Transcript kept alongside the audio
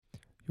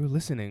You're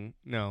listening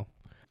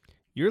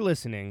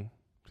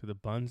to the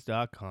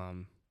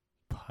Buns.com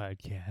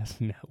podcast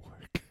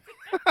network.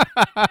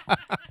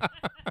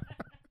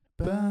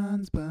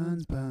 Buns,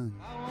 buns, buns.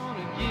 I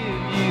wanna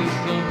give you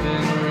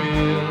something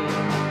real,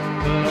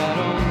 but I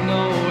don't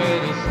know where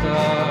to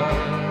start.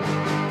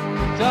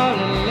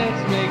 Darling,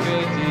 let's make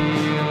a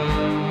deal.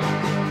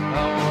 I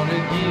wanna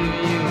give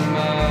you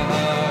my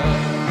heart.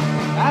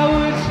 I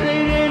would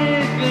trade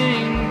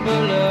anything for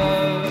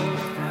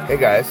love. Hey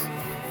guys,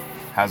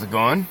 how's it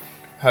going?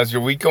 How's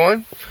your week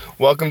going?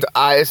 Welcome to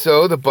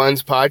ISO, the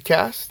Buns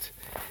podcast.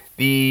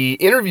 The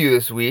interview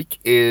this week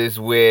is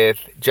with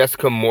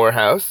Jessica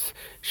Morehouse.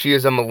 She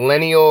is a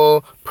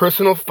millennial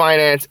personal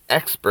finance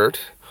expert,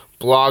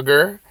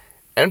 blogger,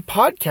 and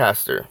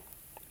podcaster.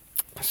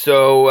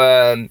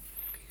 So,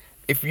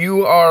 if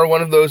you are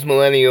one of those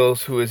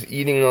millennials who is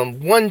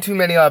eating one too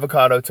many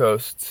avocado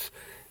toasts,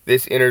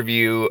 this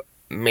interview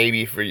may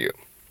be for you.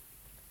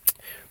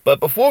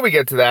 But before we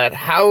get to that,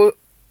 how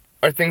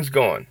are things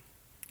going?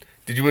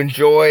 Did you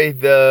enjoy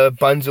the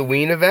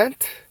Bunzoween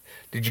event?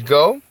 Did you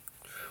go?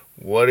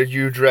 What did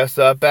you dress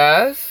up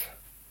as?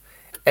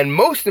 And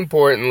most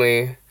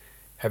importantly,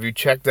 have you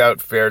checked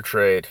out Fair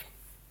Trade,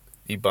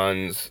 the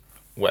Buns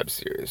web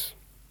series?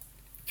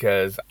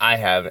 Because I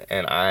have,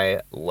 and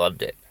I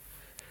loved it.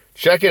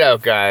 Check it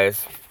out,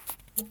 guys.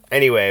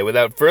 Anyway,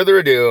 without further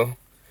ado,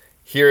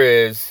 here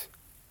is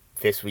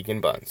This Week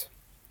in Buns.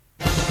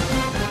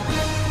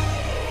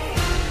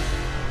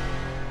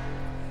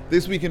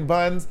 This week in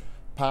Buns,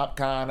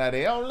 popcorn are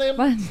the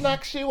only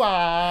snack she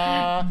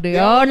wants. The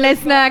only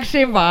snack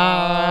she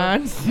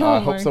wants.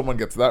 I hope someone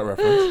gets that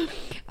reference.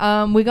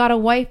 We got a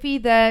wifey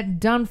that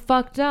done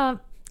fucked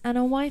up and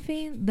a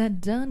wifey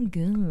that done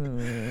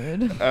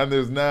good. And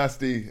there's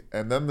Nasty,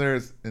 and then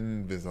there's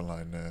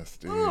Invisalign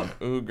Nasty.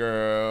 Ooh,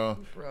 girl.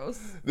 Gross.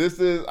 This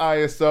is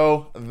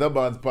ISO, the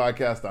Buns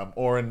podcast. I'm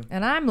Oren.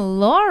 And I'm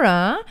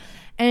Laura.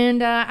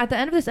 And at the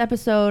end of this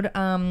episode,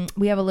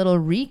 we have a little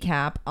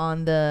recap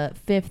on the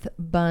 5th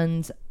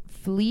Buns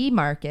flea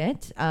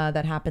market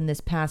that happened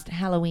this past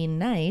Halloween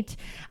night.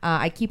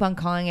 I keep on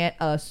calling it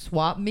a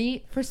swap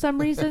meet for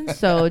some reason,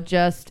 so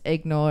just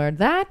ignore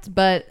that.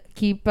 But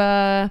keep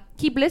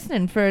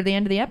listening for the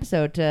end of the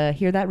episode to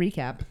hear that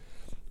recap.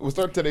 We'll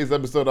start today's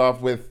episode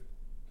off with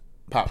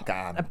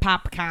popcorn.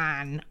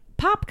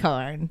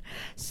 Popcorn.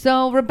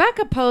 So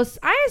Rebecca posts,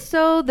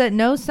 ISO that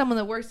knows someone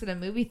that works at a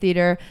movie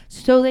theater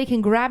so they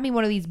can grab me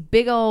one of these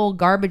big old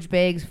garbage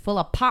bags full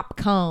of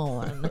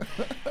popcorn.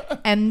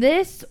 And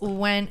this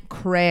went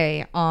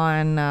cray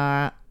on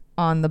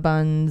the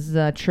Buns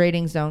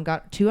trading zone.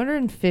 Got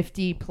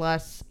 250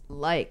 plus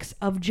likes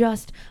of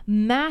just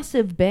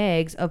massive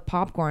bags of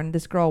popcorn.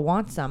 This girl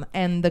wants some.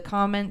 And the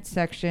comment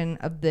section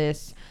of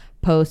this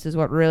post is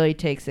what really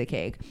takes the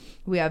cake.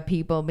 We have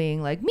people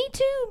being like, me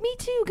too,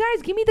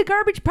 guys, give me the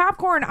garbage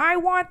popcorn. I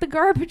want the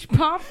garbage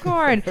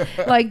popcorn.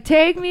 Like,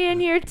 take me in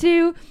here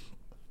too.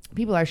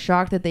 People are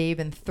shocked that they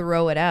even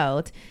throw it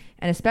out.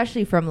 And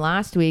especially from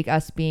last week,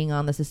 us being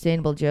on the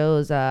Sustainable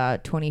Joe's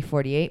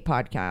 2048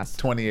 podcast.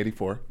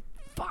 2084.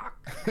 Fuck.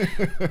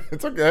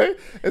 It's okay.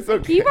 It's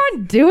okay. Keep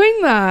on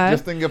doing that.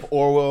 Just think of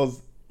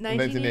Orwell's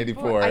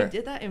 1984. I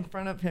did that in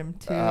front of him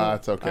too.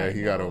 It's okay.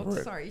 He got over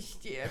it. Sorry,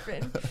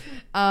 Stephen.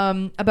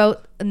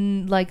 About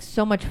like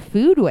so much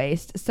food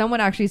waste.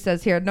 Someone actually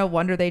says here, no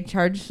wonder they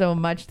charge so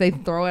much. They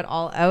throw it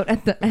all out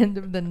at the end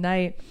of the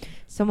night.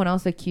 Someone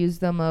else accused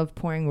them of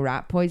pouring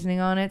rat poisoning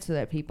on it so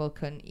that people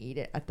couldn't eat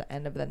it at the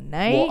end of the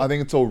night. Well, I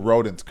think it's so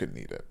rodents couldn't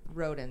eat it.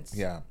 Rodents.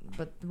 Yeah.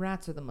 But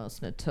rats are the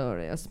most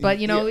notorious. But,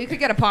 you know, you could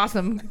get a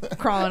possum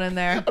crawling in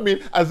there. I mean,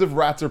 as if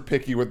rats are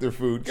picky with their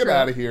food. Get True.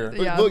 out of here.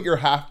 Yeah. Look, your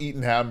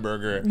half-eaten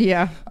hamburger.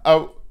 Yeah.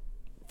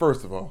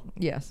 First of all,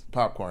 Yes.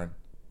 popcorn.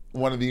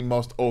 One of the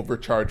most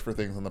overcharged for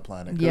things on the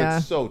planet. 'Cause Yeah.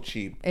 It's so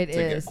cheap It to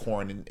is. get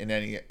corn in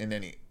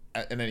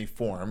any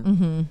form.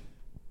 Mm-hmm.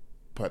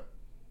 But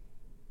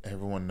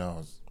everyone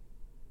knows.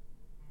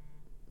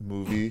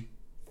 Movie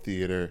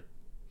theater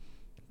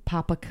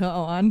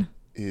Popcorn.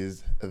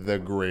 is the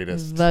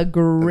greatest. The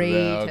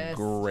greatest. The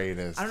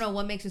greatest. I don't know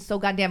what makes it so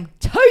goddamn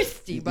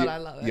tasty, but I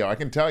love it. Yeah, I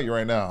can tell you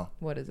right now.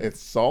 What is it? It's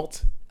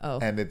salt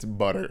and it's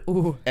butter.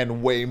 Ooh.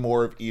 And way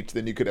more of each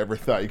than you could ever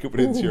thought you could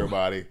put into your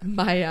body.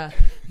 My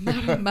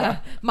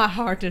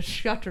heart is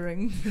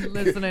shuddering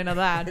listening to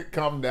that.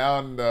 Calm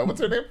down.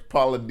 What's her name?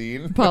 Paula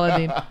Dean. Paula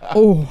Dean.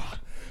 Oh,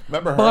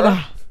 Remember her?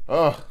 Butter.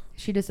 Oh,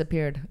 she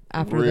disappeared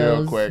after Real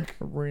those quick.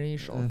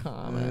 racial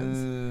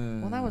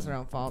comments. Well, that was her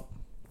own fault.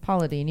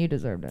 Paula Dean, you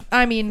deserved it.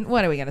 I mean,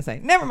 what are we gonna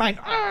say? Never mind.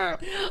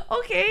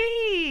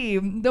 Okay,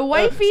 the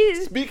wifey.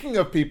 Speaking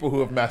of people who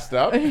have messed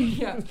up.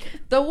 Yeah,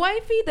 the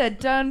wifey that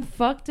done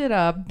fucked it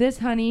up. This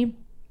honey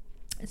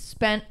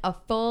spent a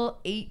full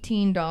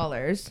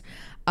 $18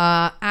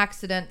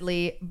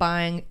 accidentally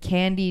buying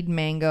candied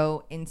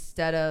mango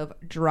instead of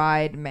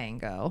dried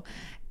mango.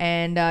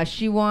 And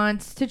she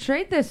wants to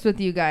trade this with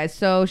you guys.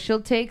 So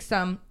she'll take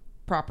some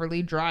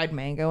properly dried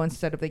mango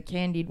instead of the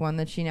candied one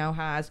that she now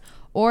has.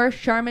 Or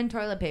Charmin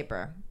toilet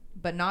paper.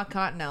 but not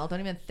Cottonelle. Don't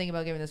even think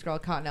about giving this girl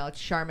Cottonelle. It's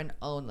Charmin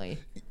only.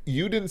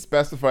 You didn't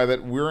specify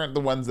that we weren't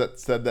the ones that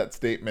said that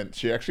statement.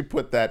 She actually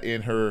put that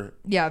in her.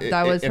 Yeah,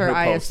 that was her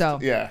post.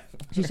 ISO. Yeah.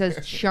 She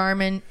says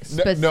Charmin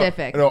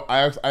specific. No,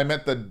 I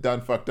meant the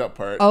done fucked up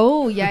part.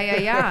 Oh,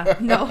 yeah.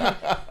 No,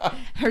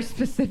 her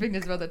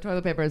specificness about the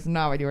toilet paper is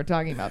not what you were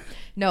talking about.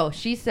 No,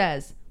 she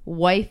says,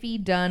 wifey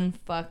done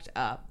fucked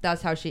up.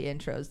 That's how she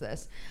intros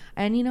this.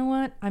 And you know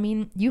what? I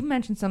mean, you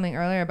mentioned something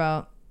earlier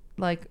about,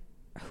 like,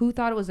 who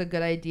thought it was a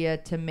good idea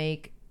to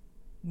make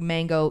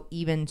mango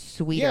even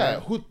sweeter? Yeah,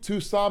 who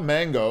saw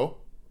mango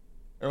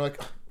and were like,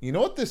 you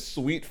know what, this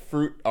sweet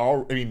fruit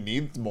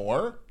needs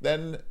more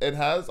than it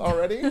has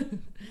already?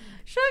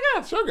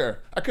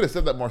 Sugar. I could have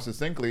said that more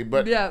succinctly,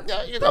 but Yeah.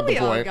 you got the We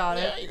all point. got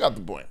it. Yeah, you got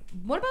the point.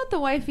 What about the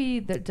wifey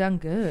that done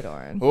good,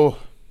 Oren? Oh,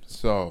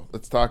 so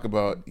let's talk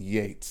about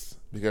Yates,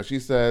 because she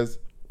says,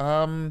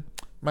 my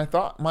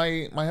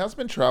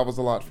husband travels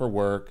a lot for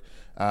work.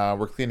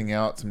 We're cleaning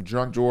out some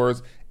junk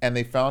drawers, and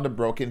they found a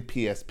broken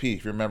PSP.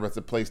 If you remember, it's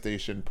a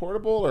PlayStation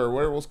Portable or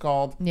what it was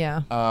called.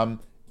 Yeah.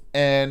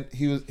 And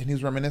he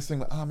was reminiscing,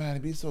 like, oh man,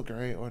 it'd be so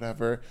great, or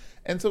whatever.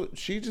 And so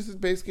she just is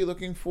basically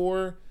looking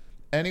for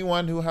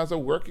anyone who has a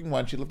working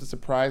one. She'd love to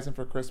surprise him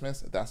for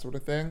Christmas, that sort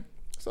of thing.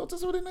 So it's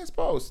just a really nice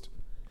post.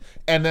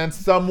 And then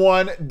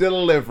someone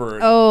delivered.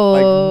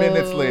 Oh. Like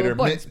minutes later.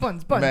 Buns.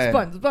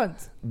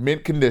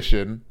 Mint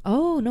condition.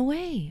 Oh, no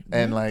way.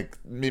 And like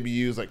maybe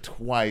used like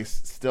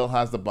twice. Still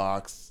has the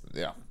box.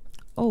 Yeah.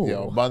 Oh.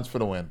 Yeah, buns for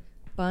the win.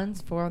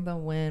 Buns for the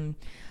win.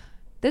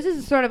 This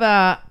is sort of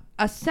a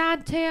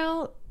sad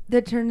tale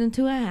that turned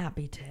into a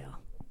happy tale.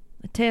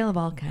 A tale of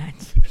all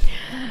kinds.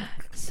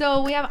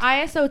 So we have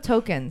ISO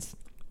tokens.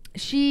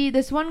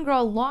 This one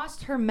girl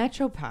lost her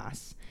Metro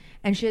Pass,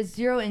 and she has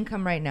zero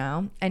income right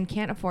now and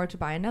can't afford to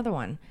buy another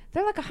one.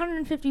 They're like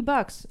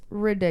 $150.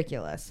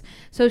 Ridiculous.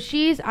 So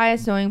she's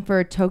ISOing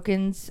for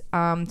tokens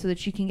so that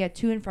she can get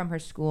to and from her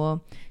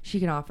school. She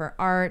can offer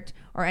art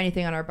or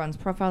anything on our Bun's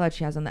profile that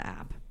she has on the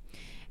app.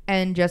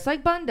 And just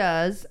like Bun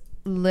does,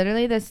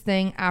 literally this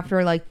thing,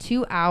 after like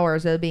 2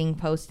 hours of being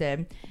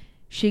posted,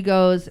 she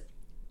goes,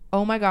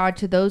 oh my God,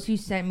 to those who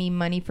sent me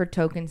money for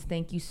tokens,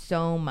 thank you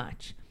so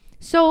much.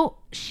 So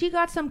she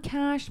got some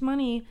cash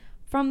money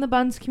from the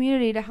Buns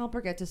community to help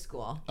her get to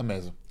school.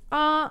 Amazing.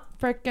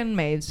 Freaking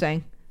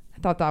amazing. I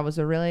thought that was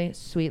a really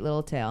sweet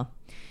little tale.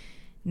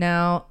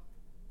 Now,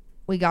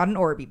 we got an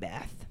Orby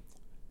bath.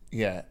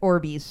 Yeah.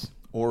 Orbeez.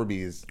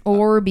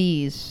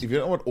 If you don't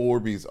know what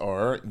Orbeez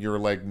are, you're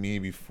like me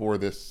before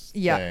this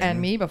Yeah, thing. and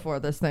me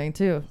before this thing,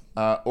 too.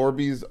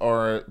 Orbeez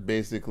are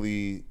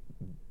basically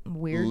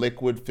Weird.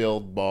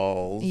 liquid-filled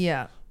balls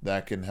Yeah.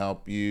 that can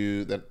help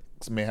you, that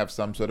may have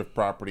some sort of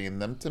property in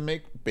them to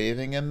make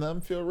bathing in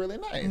them feel really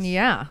nice.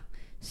 Yeah.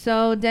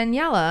 So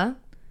Daniela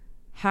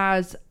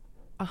has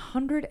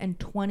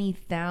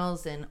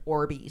 120,000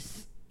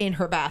 Orbeez in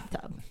her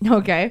bathtub.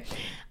 Okay.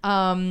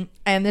 And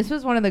this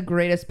was one of the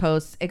greatest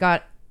posts. It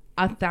got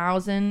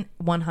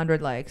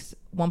 1,100 likes,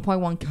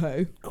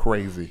 1.1K.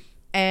 Crazy.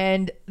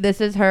 And this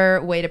is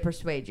her way to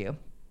persuade you.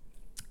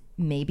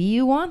 Maybe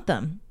you want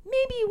them.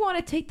 Maybe you want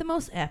to take the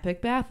most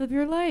epic bath of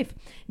your life.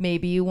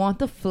 Maybe you want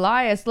the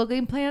flyest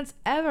looking plants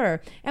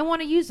ever and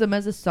want to use them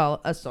as a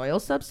soil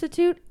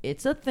substitute.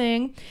 It's a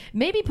thing.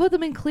 Maybe put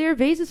them in clear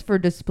vases for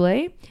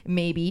display.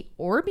 Maybe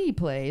Orby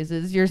plays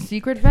is your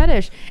secret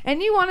fetish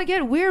and you want to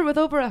get weird with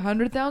over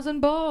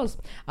 100,000 balls.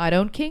 I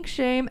don't kink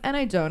shame and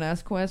I don't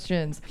ask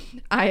questions.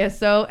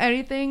 ISO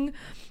anything,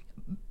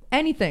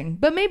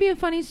 but maybe a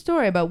funny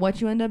story about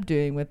what you end up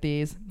doing with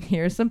these.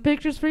 Here's some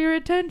pictures for your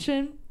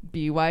attention.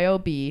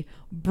 BYOB.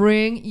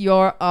 Bring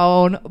your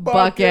own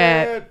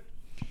bucket.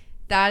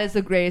 That is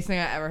the greatest thing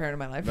I ever heard in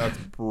my life. That's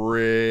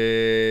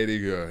pretty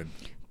good.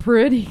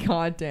 Pretty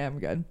goddamn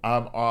good.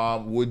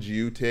 Would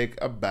you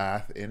take a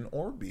bath in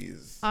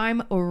Orbeez?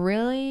 I'm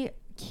really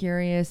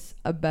curious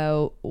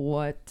about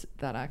what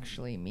that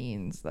actually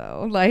means,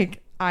 though.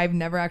 Like, I've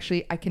never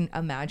actually, I can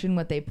imagine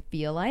what they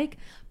feel like,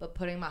 but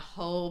putting my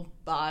whole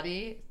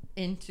body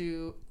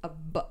into a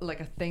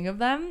thing of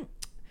them,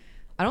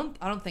 I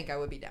don't think I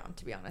would be down,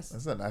 to be honest.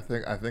 Listen, I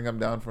think I'm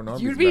down for an Orbeez.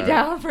 You'd be bath.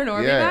 down for an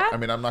Orbeez bath? I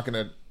mean, I'm not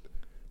gonna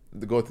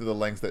go through the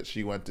lengths that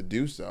she went to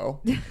do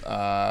so,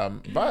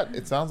 but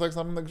it sounds like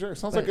something luxurious.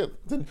 Sounds like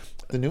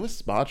the newest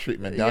spa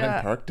treatment down in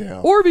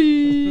Parkdale.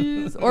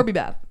 Orbeez. Orby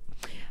bath.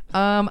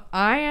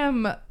 I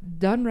am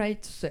done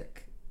right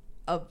sick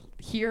of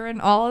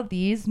hearing all of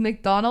these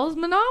McDonald's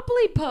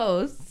Monopoly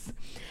posts.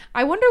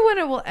 I wonder when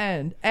it will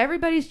end.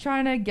 Everybody's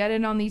trying to get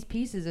in on these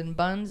pieces, and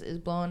Buns is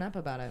blowing up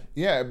about it.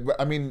 Yeah,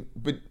 but I think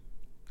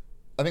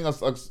I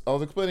was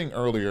explaining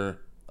earlier,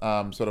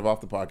 sort of off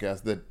the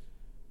podcast, that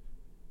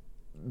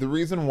the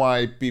reason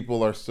why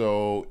people are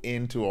so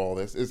into all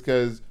this is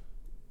because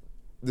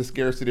the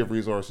scarcity of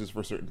resources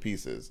for certain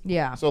pieces.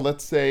 Yeah. So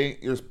let's say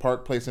there's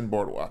Park Place and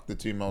Boardwalk, the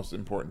two most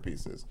important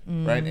pieces,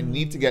 right? And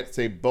need to get,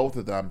 say, both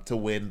of them to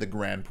win the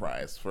grand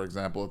prize. For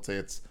example, let's say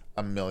it's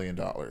 $1 million.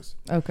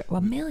 Okay.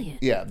 Well, $1 million.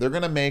 Yeah, they're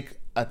gonna make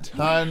a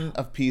ton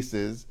of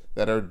pieces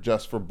that are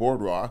just for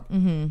Boardwalk,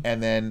 and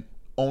then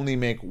only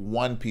make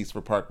one piece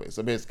for Park Place.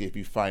 So basically, if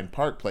you find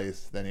Park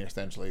Place, then you're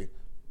essentially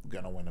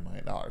gonna win $1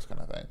 million kind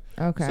of thing.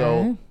 Okay.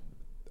 So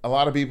a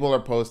lot of people are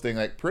posting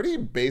like pretty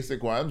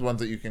basic ones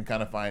that you can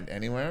kind of find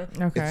anywhere.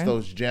 Okay. It's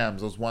those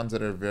gems, those ones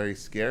that are very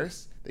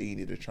scarce that you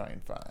need to try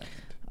and find.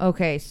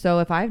 Okay, so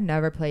if I've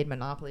never played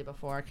Monopoly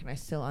before, can I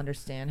still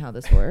understand how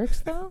this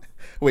works, though?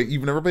 Wait,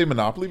 you've never played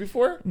Monopoly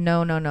before?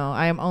 No.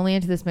 I am only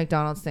into this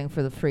McDonald's thing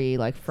for the free,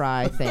 like,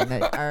 fry thing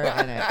that are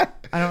in it.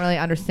 I don't really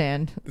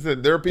understand.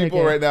 Listen, there are people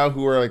Okay. right now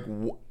who are like,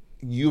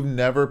 you've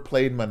never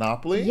played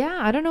Monopoly? Yeah,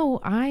 I don't know.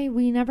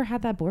 We never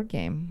had that board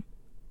game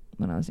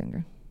when I was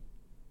younger.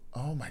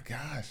 Oh my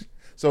gosh.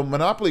 So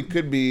Monopoly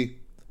could be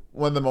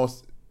one of the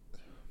most...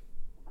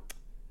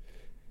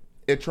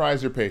 It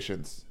tries your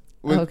patience.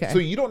 Okay. So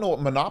you don't know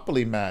what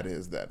Monopoly Mad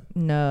is then?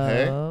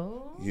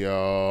 No.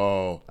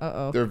 Yo.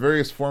 Uh-oh. There are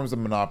various forms of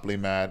Monopoly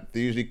Mad.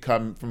 They usually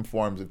come from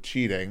forms of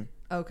cheating.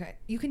 Okay.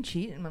 You can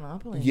cheat in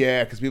Monopoly.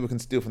 Yeah, because people can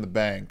steal from the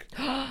bank.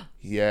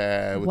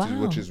 Yeah,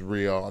 Wow. which is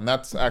real, and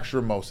that's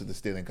actually most of the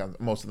stealing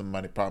most of the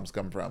money problems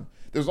come from.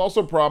 There's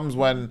also problems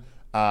when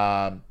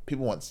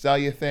people won't sell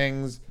you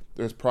things.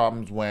 There's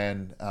problems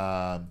when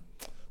some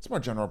more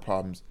general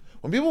problems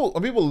when people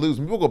lose,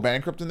 when people go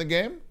bankrupt in the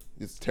game.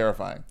 It's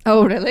terrifying.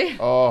 Oh, really?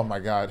 Oh my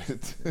god.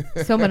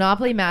 So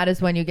Monopoly mad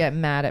is when you get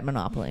mad at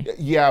Monopoly.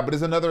 Yeah, but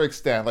there's another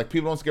extent. Like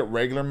people don't just get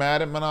regular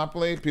mad at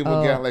Monopoly.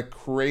 People get like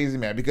crazy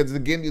mad because the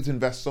game you have to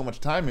invest so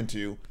much time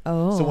into.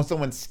 Oh. So when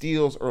someone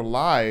steals or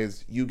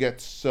lies, you get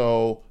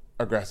so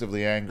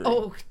aggressively angry.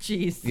 Oh,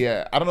 jeez.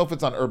 Yeah, I don't know if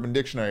it's on Urban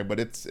Dictionary,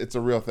 but it's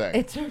a real thing.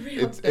 It's a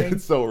real thing.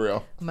 It's so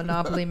real.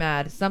 Monopoly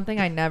mad.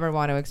 Something I never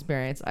want to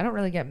experience. I don't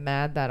really get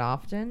mad that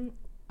often.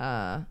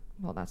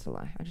 Well, that's a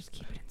lie. I just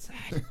keep it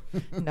inside.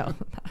 No,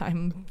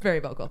 I'm very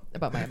vocal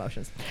about my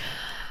emotions.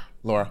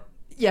 Laura,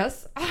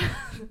 Yes.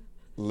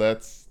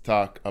 let's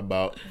talk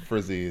about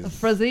Frizzies.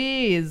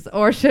 Frizzies.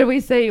 Or should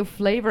we say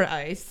flavor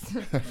ice?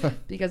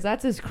 Because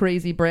that's this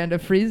crazy brand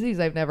of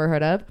Freezies I've never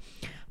heard of.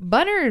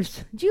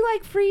 Bunners, do you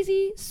like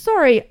Freezy?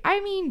 Sorry,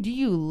 I mean, do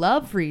you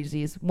love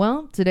Freezies?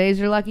 Well, today's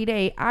your lucky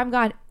day. I've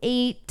got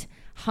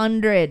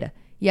 800.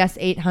 Yes,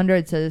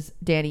 800, says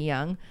Danny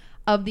Young,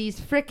 of these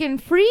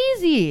frickin'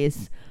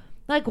 Freezies.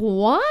 Like,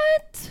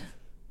 what?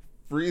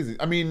 Freezies.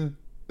 I mean,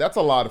 that's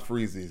a lot of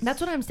Freezies. That's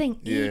what I'm saying.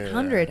 Yeah.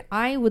 800.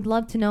 I would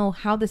love to know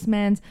how this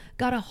man's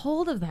got a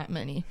hold of that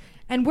many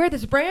and where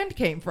this brand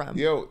came from.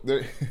 Yo,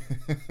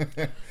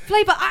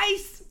 Flavor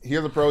Ice.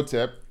 here's a pro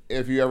tip.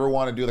 If you ever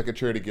want to do like a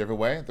charity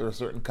giveaway, there are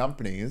certain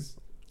companies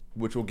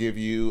which will give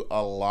you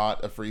a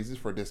lot of Freezies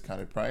for a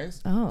discounted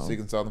price. Oh. So you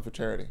can sell them for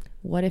charity.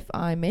 What if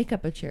I make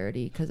up a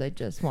charity because I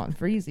just want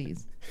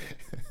Freezies?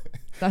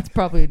 That's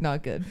probably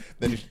not good.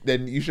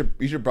 Then you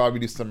should probably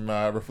do some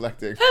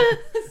reflecting.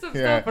 Some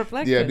Yeah,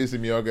 self-reflection. yeah, do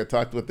some yoga,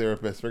 talk to a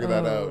therapist, figure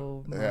that out.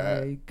 Oh my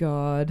Yeah.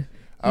 god.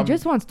 He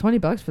just wants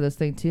 $20 for this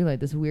thing too, like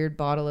this weird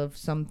bottle of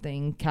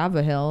something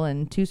Cavahil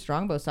and 2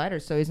 Strongbow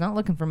ciders, so he's not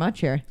looking for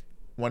much here.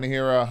 Want to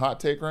hear a hot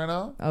take right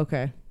now?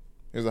 Okay.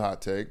 Here's a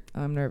hot take.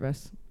 I'm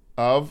nervous.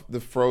 Of the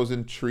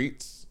frozen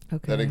treats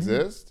that Okay.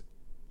 exist,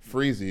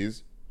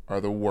 Freezies are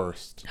the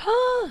worst.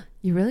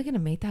 You're really gonna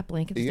make that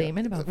blanket Yeah.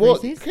 statement about Well,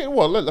 Freezies? okay,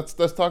 well let's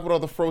talk about all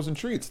the frozen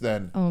treats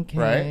then. Okay.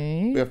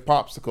 Right? We have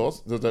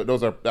popsicles.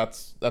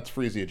 That's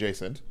Freezy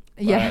adjacent.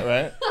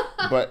 Yeah.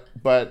 Right.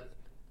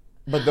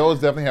 But those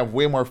definitely have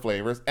way more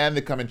flavors, and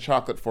they come in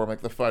chocolate form,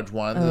 like the fudge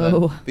ones, and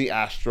Oh. then the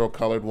Astro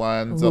colored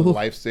ones, the Ooh.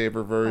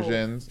 Lifesaver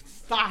versions.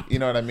 Stop. You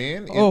know what I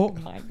mean? Oh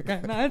my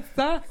god.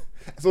 Stop.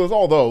 So there's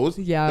all those.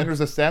 Yeah. Then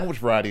there's a sandwich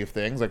variety of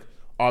things, like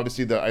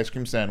obviously the ice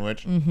cream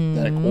sandwich. Then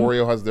like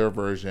Oreo has their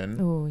version.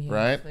 Oh yes,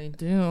 Right? they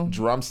do.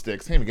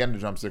 Drumsticks. Hey, we get into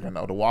drumstick right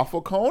now. The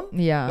waffle cone.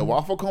 Yeah. The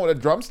waffle cone with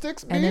the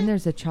drumsticks. And then man?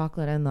 there's a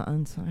chocolate on the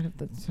inside of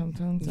the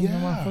sometimes on the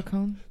Yeah. waffle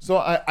cone. So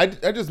I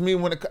just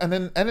mean when it, and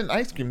then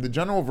ice cream, the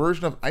general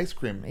version of ice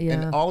cream Yeah.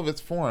 in all of its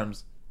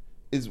forms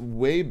is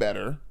way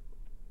better.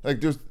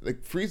 Like there's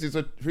like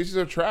Freezies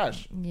are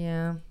trash.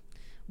 Yeah.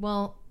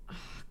 Well,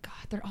 God,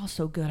 they're all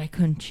so good. I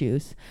couldn't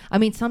choose. I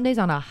mean, some days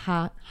on a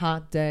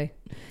hot day,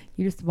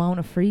 you just want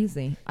a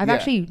Freezy. I've Yeah.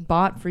 actually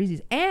bought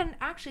Freezies, and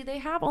actually they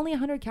have only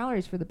 100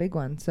 calories for the big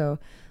one, so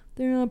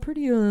they're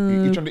pretty.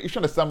 You're trying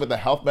to sum with the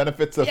health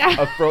benefits of, Yeah.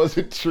 of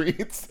frozen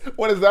treats.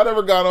 When has that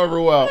ever gone over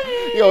well?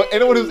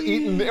 Anyone who's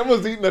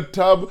eating a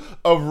tub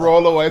of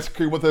Rolo ice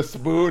cream with a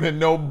spoon and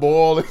no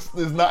bowl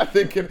is not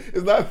thinking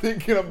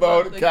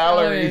about The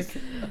calories.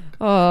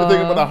 Oh, They're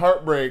thinking about the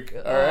heartbreak.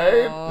 All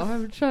right. Oh,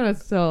 I'm trying to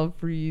sell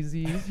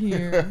Freezies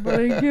here, but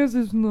I guess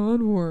it's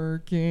not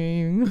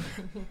working.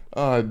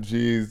 Oh,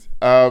 jeez.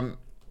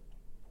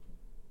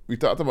 We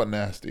talked about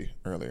nasty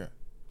earlier.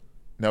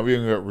 Now we're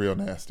gonna get real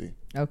nasty.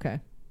 Okay.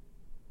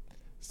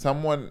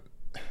 Someone,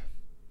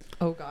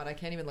 Oh God, I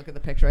can't even look at the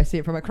picture. I see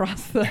it from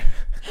across the.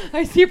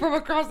 I see it from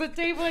across the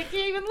table. I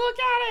can't even look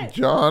at it.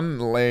 John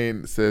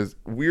Lane says,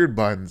 "Weird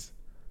buns.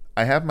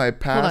 I have my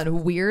past Hold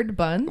on, weird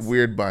buns.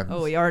 weird buns.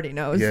 Oh, he already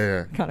knows.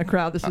 Yeah. Kind of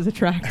crowd this is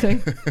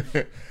attracting.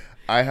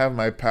 I have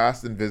my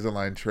past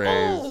Invisalign trays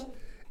Oh.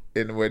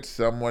 in which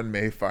someone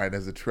may find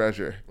as a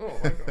treasure. Oh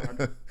my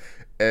God.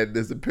 and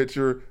there's a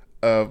picture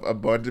of a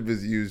bunch of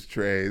his used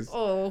trays.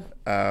 Oh,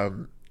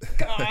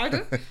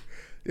 God.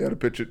 Yeah, the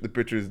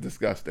picture is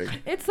disgusting.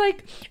 it's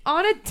like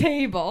on a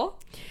table,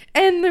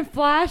 and the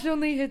flash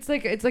only hits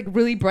like it's like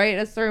really bright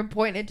at a certain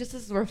point. And it just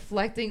is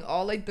reflecting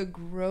all like the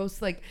gross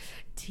like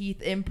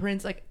teeth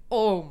imprints. Like,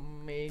 oh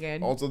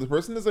man. Also, the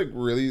person is like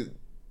really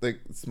like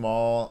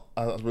small,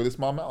 really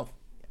small mouth.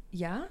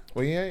 Yeah.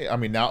 Well, yeah. I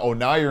mean,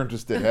 now you're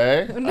interested,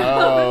 hey?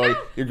 No.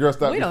 You're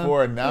grossed out Wait,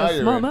 before, and now a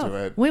you're small into mouth.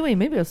 it. Wait,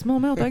 maybe a small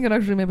mouth. I can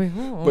actually maybe.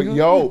 Oh, But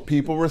yo,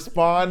 people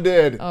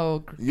responded. Oh.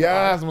 God.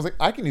 Yeah, someone was like,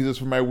 I can use this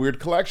for my weird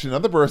collection.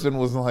 Another person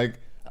was like,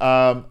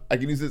 I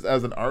can use this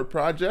as an art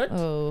project.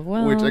 Oh,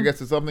 well. Which I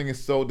guess if something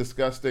is so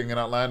disgusting and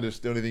outlandish,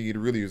 the only thing you'd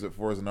really use it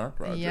for is an art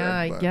project. Yeah,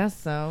 I But, guess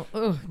so.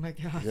 Oh my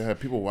gosh. Yeah,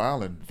 people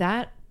wilding.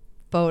 That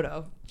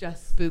photo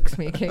just spooks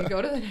me. Can you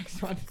go to the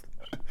next one?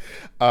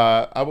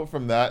 How about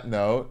from that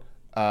note,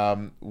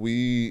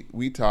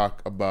 we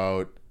talk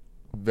about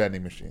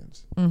vending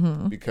machines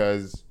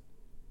because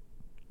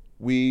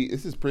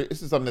this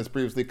is something that's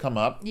previously come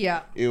up.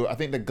 Yeah. I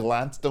think the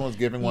Gladstone was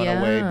giving one Yeah.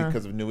 away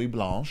because of Nuit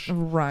Blanche,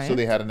 Right. so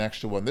they had an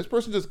extra one. This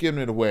person just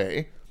giving it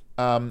away,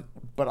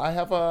 but I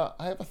have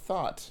a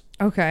thought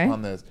Okay.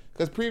 on this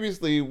because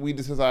previously we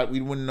just decided we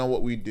wouldn't know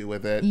what we'd do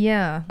with it.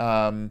 Yeah.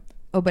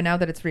 Oh, but now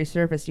that it's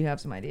resurfaced, you have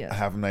some ideas. I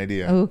have an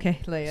idea. Okay,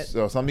 lay it.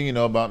 So something you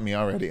know about me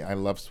already. I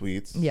love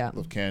sweets. Yeah.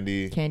 Love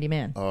candy.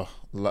 Candyman. Oh,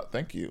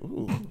 thank you.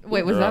 Ooh,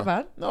 Wait, good was that girl.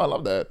 bad? No, I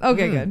love that.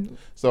 Okay, good.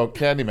 So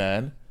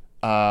Candyman,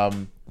 I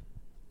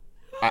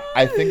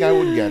think I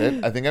would get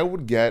it. I think I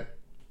would get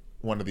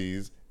one of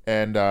these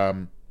and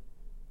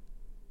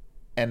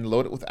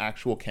load it with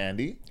actual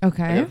candy. I get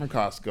Okay. it from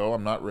Costco.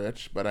 I'm not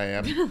rich, but I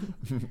am.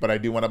 But I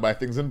do want to buy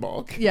things in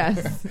bulk.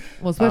 Yes.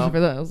 Well, especially for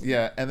those.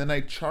 Yeah, and then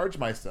I charge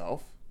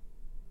myself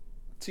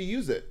to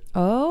use it.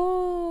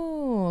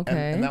 Oh,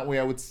 okay. And that way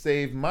I would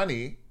save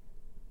money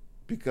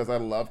because I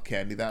love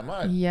candy that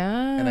much.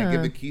 Yeah. And I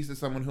give the keys to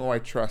someone who I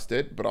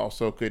trusted, but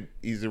also could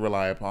easily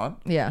rely upon.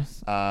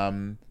 Yes.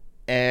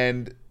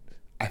 And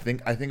I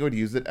think I would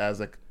use it as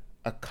like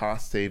a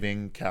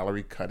cost-saving,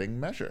 calorie-cutting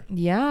measure.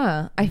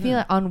 Yeah. I feel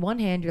like on one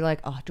hand, you're like,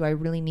 oh, do I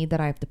really need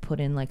that? I have to put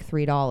in like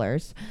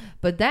 $3.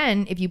 But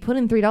then if you put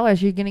in $3,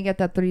 you're going to get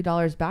that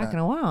 $3 back in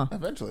a while.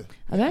 Eventually.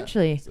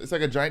 Eventually. Yeah. It's like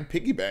a giant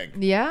piggy bank.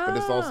 Yeah. But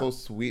it's also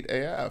sweet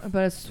AF.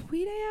 But a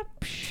sweet AF.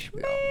 Psh,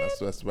 Yeah, man.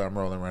 that's where I'm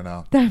rolling right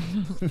now. There's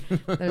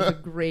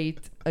some great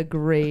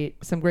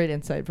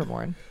insight from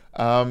Warren.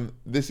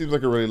 This seems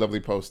like a really lovely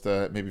post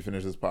to maybe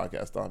finish this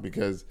podcast on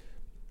because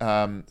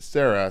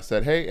Sarah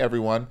said, "Hey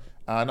everyone,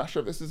 not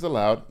sure if this is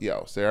allowed."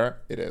 Yo, Sarah,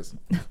 it is.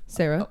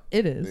 Sarah,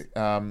 it is.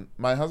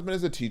 My husband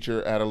is a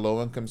teacher at a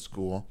low-income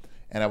school,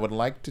 and I would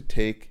like to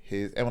take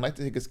his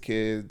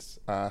kids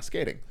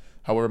skating.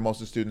 However, most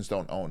of the students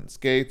don't own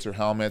skates or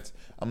helmets.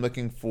 I'm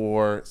looking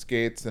for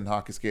skates and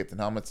hockey skates and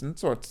helmets and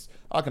sorts,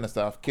 all kind of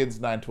stuff. Kids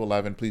 9 to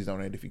 11, please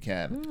donate if you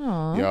can.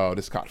 Aw. Yo,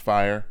 this caught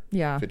fire.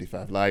 Yeah.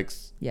 55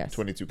 likes. Yes.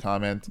 22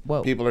 comments.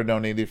 Whoa. People are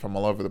donating from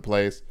all over the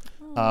place.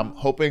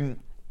 Hoping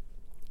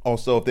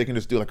also if they can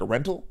just do like a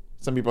rental.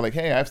 Some people are like,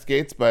 hey, I have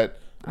skates, but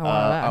I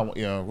want that. I want,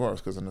 of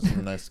course, because it's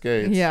some nice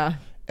skates. Yeah.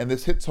 And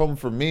this hits home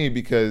for me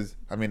because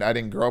I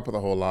didn't grow up with a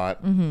whole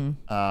lot.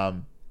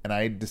 And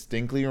I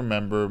distinctly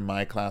remember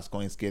my class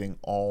going skating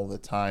all the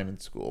time in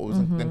school. It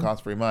didn't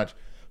cost very much,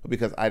 but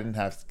because I didn't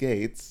have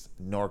skates,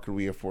 nor could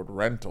we afford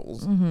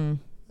rentals,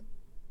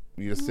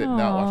 we just sit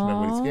out watching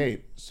everybody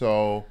skate.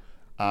 So,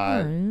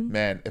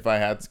 man, if I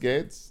had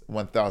skates,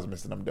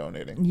 1,000% I'm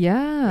donating.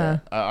 Yeah.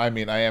 I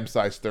am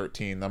size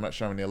 13. I'm not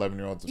sure how many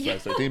 11-year-olds are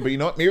size 13, but you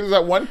know what? Maybe there's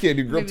that one kid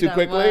who grew up Maybe too that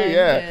quickly. one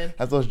Yeah, kid.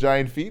 has those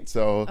giant feet.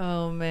 So,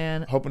 Oh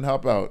man. hope and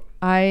help out.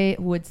 I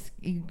would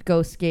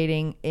go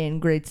skating in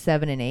grade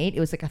 7 and 8. It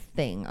was like a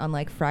thing on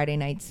like Friday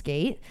night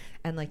skate,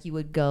 and like you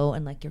would go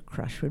and like your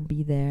crush would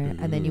be there,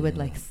 and then you would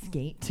like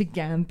skate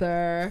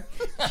together.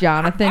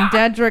 Jonathan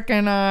Dedrick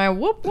and I,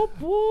 whoop whoop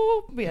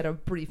whoop. We had a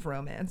brief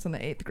romance in the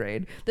 8th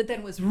grade that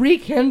then was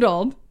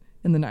rekindled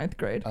in the 9th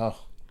grade. Oh,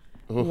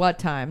 What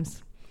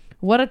times?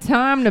 What a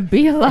time to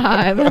be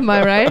alive. Am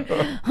I right?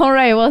 All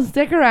right. Well,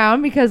 stick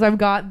around because I've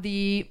got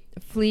the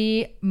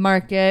flea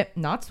market,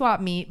 not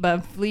swap meet,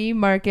 but flea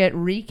market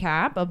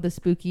recap of the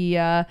spooky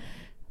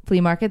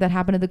flea market that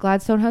happened at the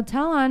Gladstone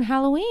Hotel on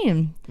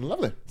Halloween.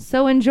 lovely.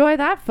 So enjoy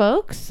that,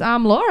 folks.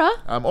 I'm Laura,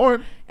 I'm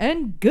Oren.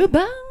 and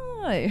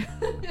goodbye.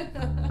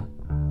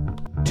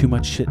 Too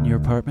much shit in your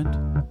apartment?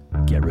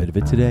 Get rid of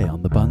it today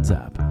on the Buns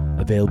app.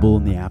 Available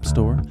in the App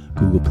Store,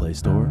 Google Play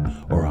Store,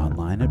 or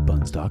online at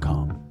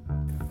buns.com.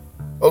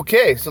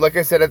 Okay, so like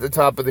I said at the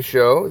top of the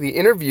show, the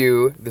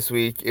interview this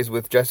week is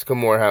with Jessica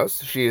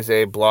Morehouse. She is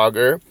a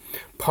blogger,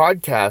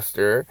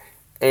 podcaster,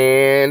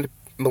 and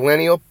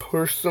millennial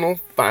personal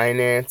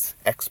finance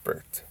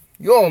expert.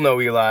 You all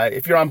know Eli.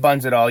 If you're on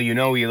Buns at all, you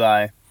know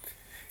Eli.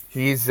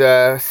 He's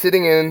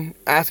sitting in,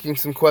 asking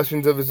some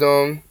questions of his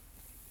own.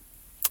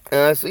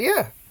 So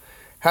yeah,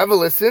 have a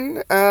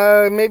listen.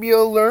 Maybe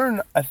you'll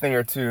learn a thing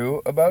or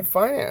two about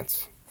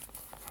finance.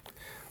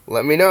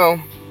 Let me know.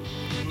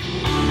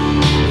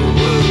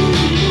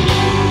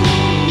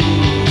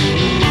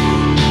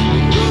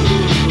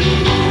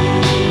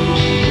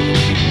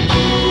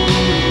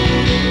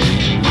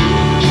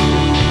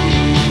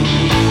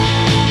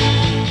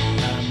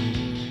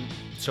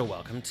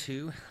 welcome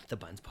to the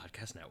Buns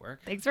Podcast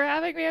Network. Thanks for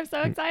having me. I'm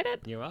so excited.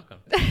 You're welcome.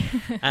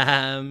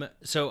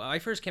 So I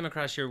first came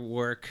across your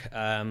work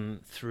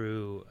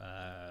through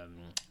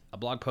a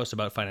blog post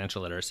about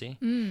financial literacy,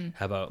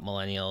 about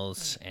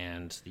millennials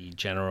and the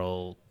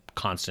general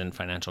constant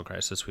financial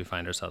crisis we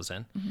find ourselves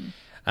in.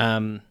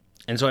 And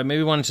so I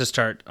maybe wanted to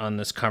start on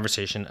this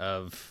conversation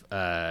of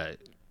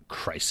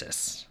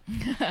crisis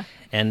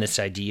and this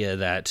idea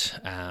that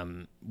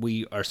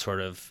we are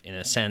sort of, in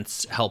a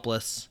sense,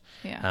 helpless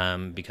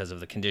because of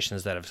the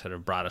conditions that have sort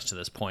of brought us to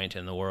this point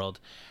in the world.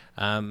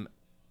 And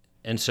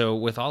so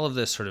with all of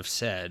this sort of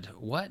said,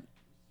 what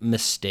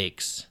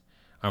mistakes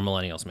are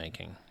millennials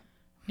making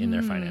in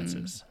their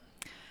finances?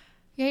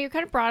 Yeah, you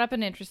kind of brought up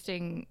an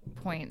interesting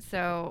point.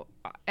 So,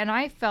 and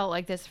I felt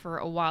like this for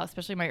a while,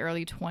 especially in my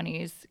early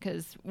 20s,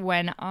 because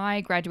when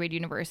I graduated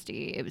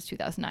university, it was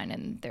 2009,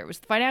 and there was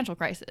the financial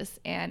crisis,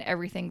 and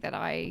everything that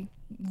I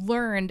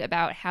learned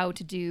about how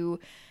to do,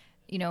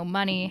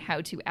 money,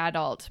 how to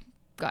adult,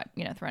 got,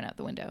 thrown out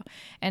the window.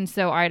 And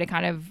so I had to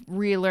kind of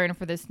relearn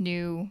for this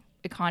new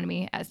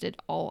economy, as did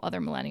all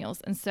other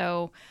millennials. And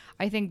so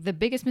I think the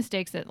biggest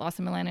mistakes that lots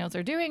of millennials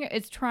are doing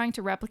is trying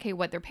to replicate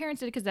what their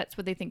parents did, because that's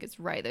what they think is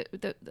right.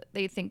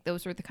 They think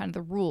those are the kind of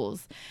the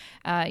rules.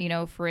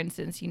 For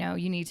instance, you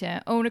need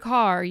to own a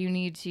car, you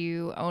need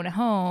to own a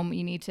home,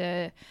 you need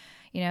to,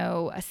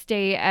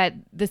 stay at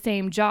the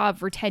same job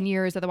for 10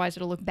 years, otherwise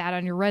it'll look bad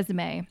on your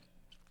resume.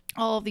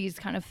 All of these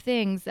kind of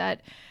things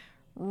that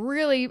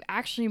really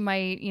actually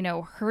might,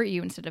 hurt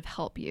you instead of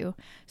help you.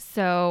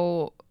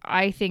 So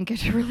I think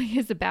it really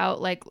is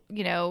about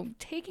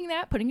taking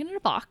that, putting it in a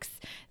box,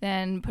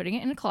 then putting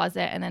it in a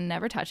closet, and then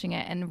never touching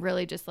it, and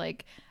really just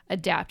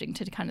adapting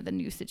to kind of the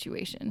new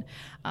situation.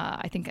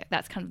 I think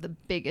that's kind of the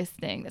biggest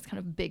thing. That's kind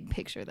of big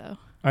picture though.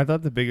 I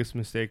thought the biggest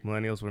mistake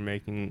millennials were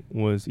making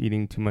was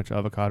eating too much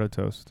avocado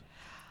toast.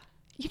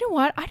 You know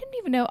what? I didn't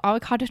even know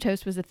avocado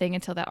toast was a thing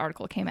until that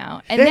article came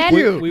out. And Thank then,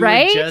 you. We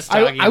right? were just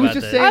talking I was about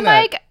just this. saying I'm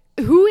that. like,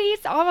 who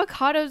eats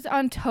avocados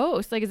on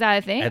toast? Is that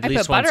a thing? At I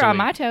least put once butter a on week.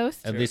 my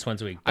toast. At least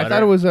once a week. I Butter.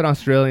 thought it was an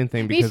Australian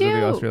thing Me because of the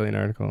too. Australian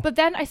article. But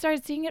then I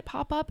started seeing it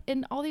pop up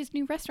in all these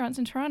new restaurants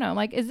in Toronto. I'm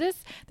like,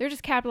 they're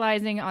just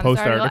capitalizing on this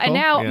article. Post-article? And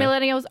now Yeah.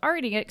 millennials are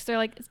eating it because they're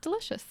like, it's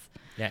delicious.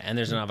 Yeah, and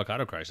there's an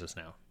avocado crisis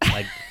now.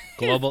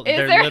 Global. Is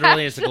there there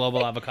literally is a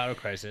global avocado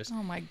crisis.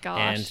 Oh my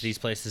gosh. And these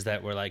places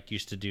that were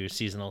used to do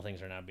seasonal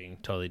things are now being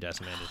totally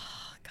decimated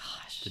Oh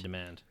gosh. to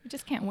demand. We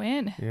just can't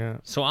win. Yeah.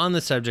 So on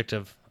the subject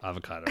of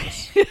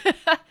avocados,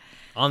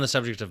 on the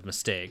subject of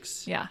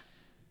mistakes, Yeah.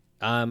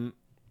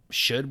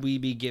 should we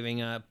be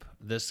giving up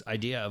this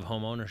idea of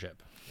home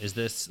ownership? Is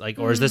this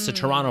or is this a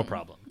Toronto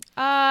problem?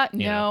 No,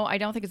 know? I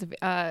don't think it's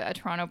a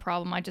Toronto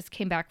problem. I just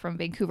came back from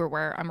Vancouver,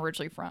 where I'm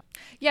originally from.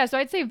 Yeah, so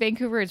I'd say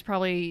Vancouver is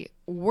probably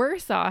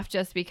worse off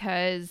just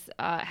because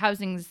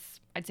housing's,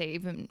 I'd say,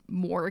 even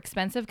more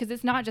expensive, because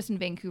it's not just in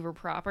Vancouver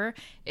proper.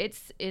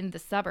 It's in the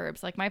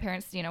suburbs. Like my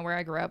parents, where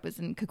I grew up was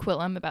in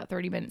Coquitlam, about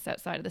 30 minutes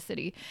outside of the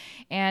city.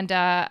 And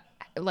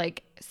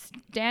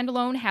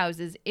standalone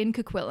houses in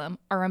Coquitlam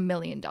are $1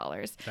 million.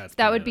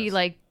 That would be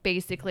bananas.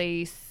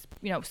 basically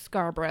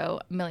Scarborough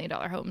 $1 million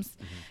homes.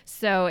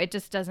 So it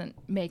just doesn't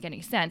make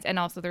any sense. And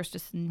also there's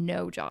just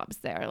no jobs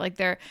there.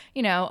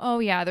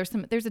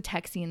 There's a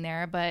tech scene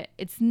there, but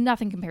it's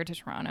nothing compared to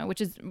Toronto,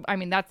 which is,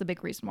 that's the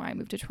big reason why I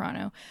moved to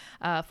Toronto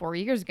 4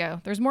 years ago.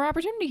 There's more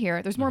opportunity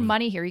here. There's more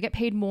money here. You get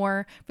paid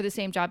more for the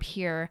same job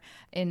here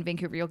in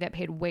Vancouver. You'll get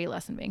paid way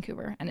less in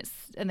Vancouver, and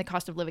the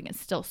cost of living is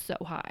still so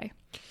high.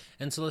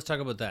 And so let's talk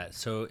about that.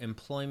 So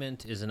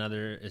employment is an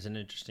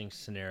interesting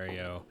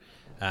scenario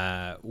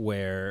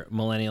where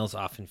millennials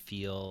often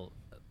feel,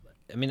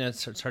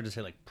 it's hard to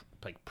say like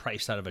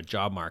priced out of a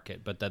job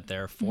market, but that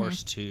they're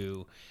forced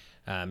to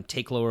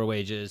take lower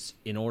wages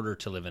in order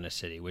to live in a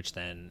city, which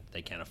then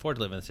they can't afford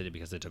to live in the city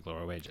because they took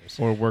lower wages.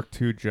 Or work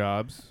 2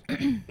 jobs.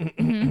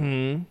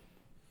 I'm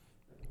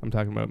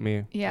talking about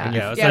me. Yeah,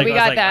 I was we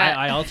got that.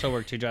 I also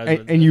work 2 jobs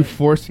And you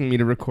forcing me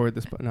to record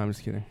this. No, I'm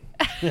just kidding.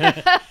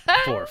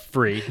 for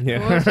free.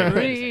 Yeah.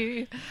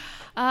 Free.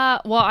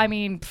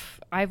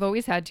 I've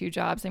always had 2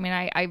 jobs.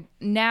 I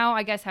now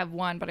I guess have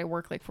one, but I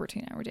work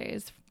 14-hour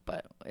days.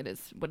 But it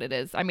is what it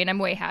is. I'm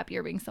way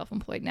happier being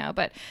self-employed now.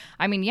 But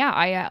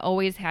I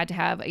always had to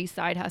have a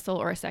side hustle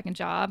or a second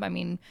job.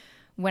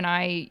 When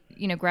I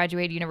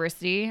graduated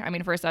university,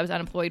 first I was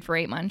unemployed for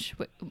 8 months,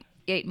 but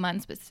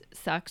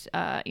sucked.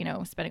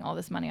 Spending all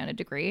this money on a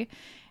degree.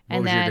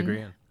 What was your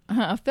degree in?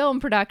 Film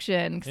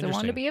production, because I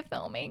wanted to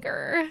Interesting. be a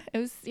filmmaker. It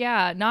was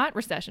not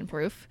recession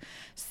proof.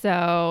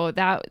 So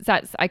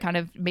that's I kind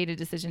of made a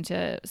decision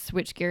to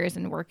switch gears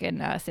and work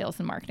in sales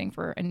and marketing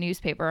for a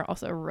newspaper.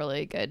 Also a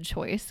really good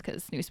choice,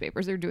 because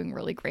newspapers are doing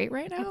really great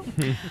right now.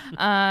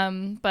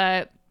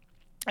 But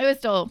it was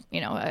still,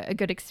 a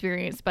good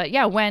experience. But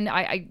yeah, when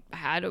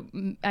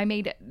I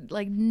made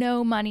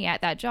no money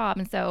at that job,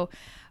 and so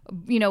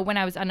when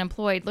I was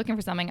unemployed looking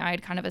for something, I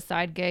had kind of a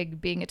side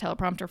gig being a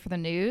teleprompter for the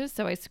news.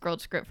 So I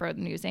scrolled script for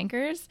the news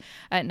anchors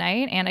at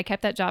night, and I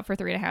kept that job for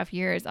 3.5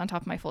 years on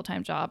top of my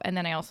full-time job. And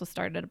then I also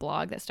started a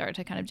blog that started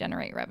to kind of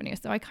generate revenue.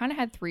 So I kind of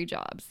had 3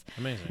 jobs.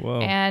 Amazing.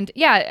 Whoa. And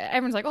yeah,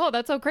 everyone's like, oh,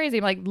 that's so crazy.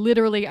 I'm like,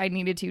 literally, I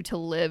needed to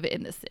live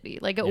in the city.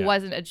 Like, it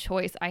wasn't a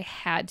choice. I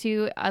had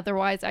to.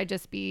 Otherwise, I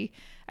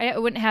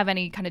wouldn't have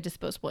any kind of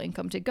disposable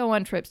income to go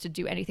on trips, to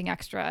do anything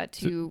extra.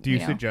 Do you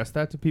suggest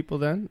that to people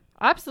then?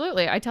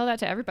 Absolutely. I tell that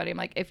to everybody. I'm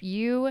like, if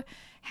you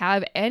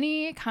have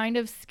any kind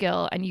of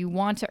skill and you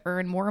want to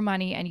earn more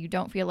money and you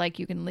don't feel like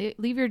you can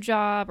leave your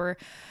job, or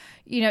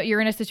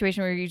you're in a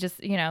situation where you just,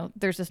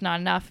 there's just not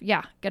enough.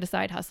 Yeah, get a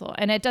side hustle.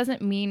 And it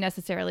doesn't mean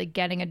necessarily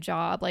getting a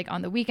job like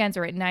on the weekends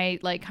or at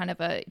night, like kind of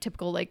a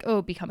typical like,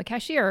 oh, become a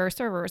cashier or a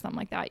server or something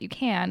like that. You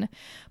can,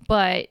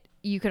 but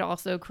you could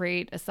also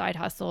create a side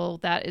hustle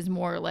that is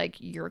more like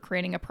you're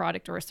creating a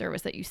product or a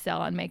service that you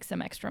sell and make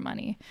some extra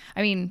money.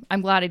 I mean,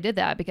 I'm glad I did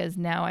that because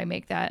now I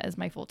make that as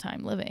my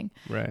full-time living.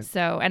 Right.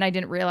 So, and I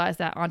didn't realize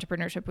that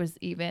entrepreneurship was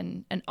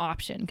even an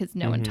option because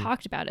no one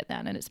talked about it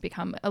then. And it's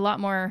become a lot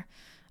more,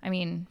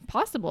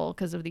 possible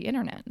because of the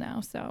internet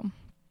now.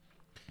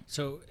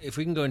 So if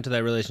we can go into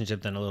that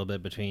relationship then a little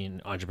bit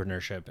between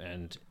entrepreneurship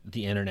and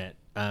the internet.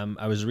 I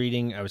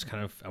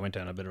went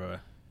down a bit of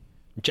a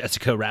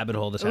Jessica rabbit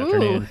hole this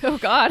afternoon. Oh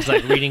God. It's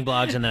like reading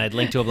blogs, and then I'd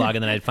link to a blog,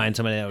 and then I'd find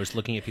somebody that was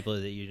looking at people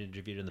that you'd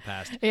interviewed in the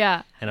past.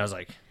 Yeah. And I was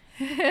like,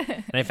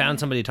 and I found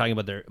somebody talking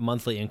about their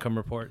monthly income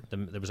report.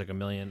 There was like $1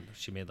 million.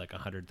 She made like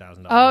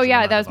 $100,000. Oh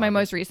yeah, that was my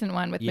most recent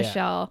one with Yeah,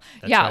 Michelle.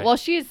 that's Yeah, right. well,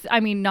 she's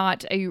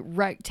not a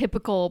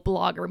typical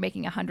blogger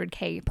making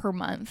 $100K per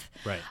month.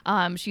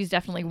 Right. She's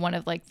definitely one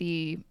of like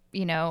the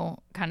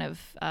kind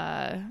of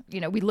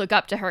we look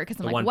up to her because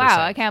I'm The like, 1%.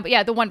 wow, I can't. But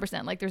yeah, the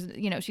 1%. Like there's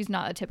she's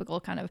not a typical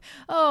kind of,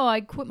 oh,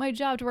 I quit my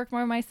job to work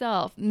more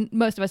myself.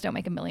 Most of us don't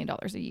make $1 million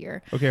a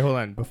year. Okay, hold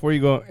on. Before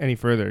you go any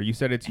further, you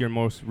said it's your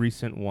most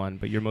recent one,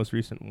 but your most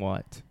recent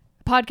what?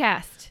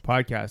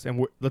 Podcast.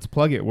 And let's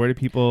plug it. Where do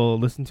people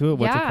listen to it?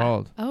 What's it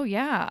called? Oh,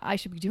 yeah. I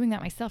should be doing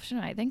that myself,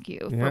 shouldn't I? Thank you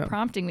Yeah. for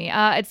prompting me.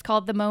 It's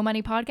called the Mo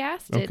Money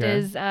Podcast. It Okay.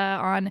 is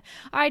on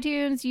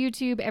iTunes,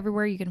 YouTube,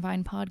 everywhere you can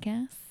find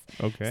podcasts.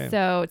 Okay.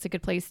 So it's a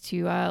good place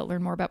to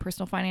learn more about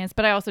personal finance.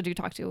 But I also do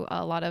talk to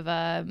a lot of,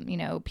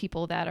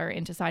 people that are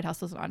into side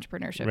hustles and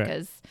entrepreneurship Right.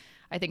 because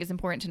I think it's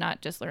important to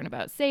not just learn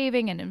about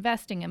saving and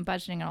investing and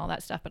budgeting and all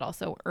that stuff, but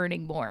also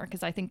earning more,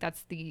 because I think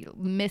that's the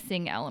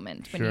missing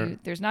element. Sure. When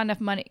there's not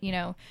enough money,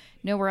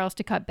 nowhere else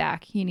to cut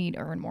back, you need to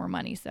earn more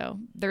money. So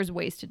there's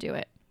ways to do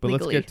it. But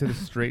legally. let's get to the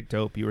straight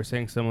dope. You were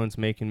saying someone's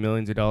making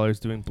millions of dollars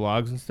doing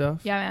blogs and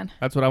stuff? Yeah, man.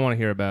 That's what I want to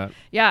hear about.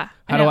 Yeah.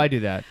 How do I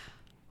do that?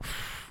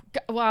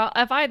 Well,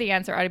 if I had the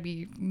answer, I'd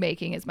be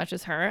making as much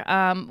as her.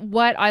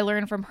 What I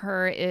learned from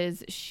her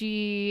is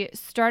she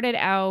started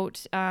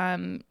out,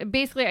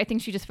 basically, I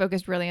think she just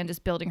focused really on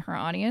just building her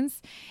audience.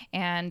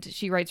 And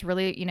she writes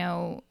really,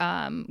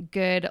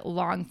 good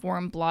long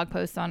form blog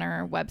posts on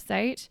her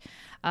website.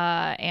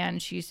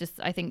 And she's just,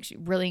 I think,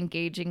 really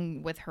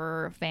engaging with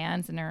her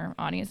fans and her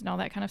audience and all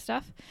that kind of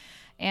stuff.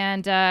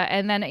 And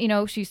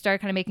then, she started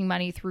kind of making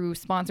money through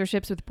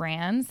sponsorships with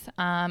brands.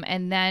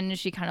 And then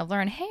she kind of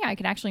learned, hey, I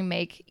can actually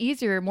make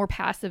easier, more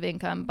passive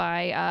income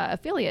by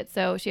affiliates.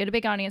 So she had a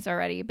big audience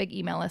already, a big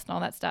email list and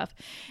all that stuff.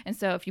 And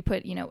so if you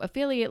put,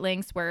 affiliate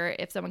links where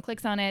if someone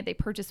clicks on it, they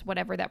purchase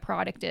whatever that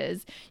product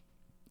is,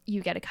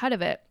 you get a cut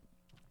of it.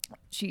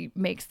 She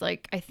makes I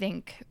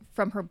think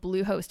from her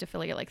Bluehost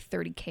affiliate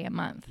 $30K a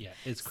month. Yeah,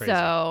 it's crazy.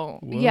 So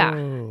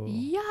Whoa.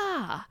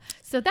 yeah.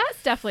 So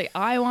that's definitely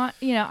I want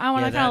to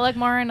kind that- of look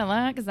more into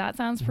that because that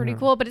sounds pretty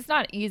cool. But it's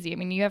not easy. I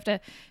mean, you have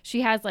to.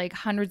 She has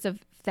hundreds of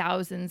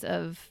thousands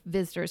of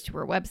visitors to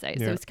her website,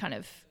 so Yeah. it's kind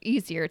of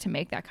easier to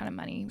make that kind of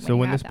money. So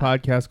when this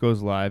podcast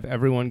goes live,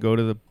 everyone go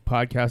to the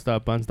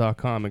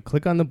podcast.buns.com and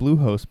click on the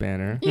Bluehost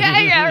banner.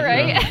 yeah,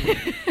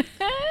 right.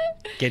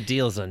 Get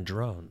deals on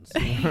drones.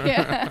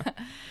 yeah.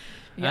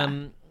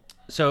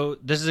 So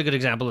this is a good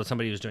example of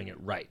somebody who's doing it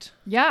right.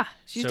 Yeah,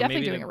 she's So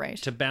definitely maybe doing it right.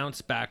 To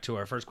bounce back to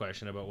our first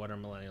question about what are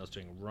millennials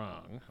doing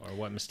wrong, or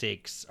what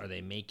mistakes are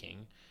they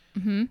making?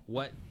 Mm-hmm.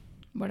 What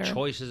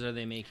choices are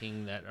they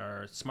making that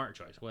are smart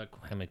choice? Let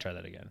me try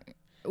that again.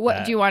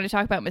 What do you want to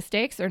talk about?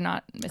 Mistakes or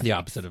not mistakes? The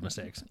opposite of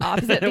mistakes. The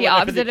What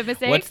opposite of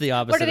mistakes. What's the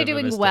opposite? What are they of a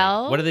doing mistake?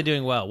 well? What are they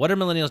doing well? What are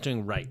millennials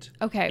doing right?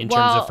 Okay, in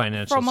well, terms of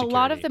financial from security? a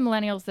lot of the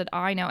millennials that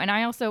I know, and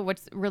I also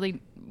what's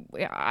really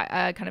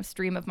a kind of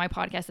stream of my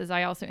podcast is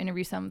I also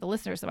interview some of the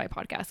listeners of my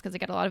podcast because I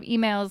get a lot of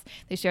emails.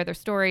 They share their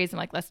stories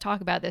and let's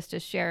talk about this.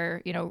 Just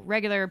share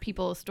regular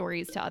people's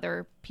stories to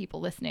other people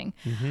listening.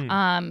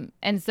 Mm-hmm.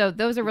 And so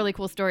those are really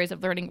cool stories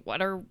of learning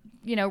what are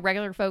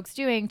regular folks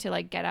doing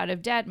to get out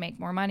of debt, make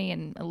more money,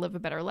 and live a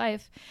better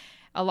life.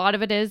 A lot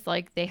of it is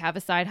they have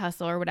a side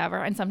hustle or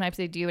whatever. And sometimes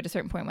they do at a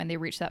certain point when they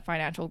reach that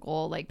financial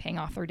goal, like paying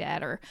off their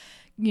debt or,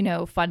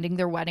 funding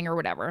their wedding or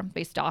whatever.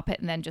 They stop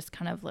it and then just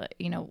kind of,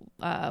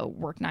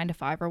 work 9 to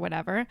 5 or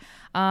whatever.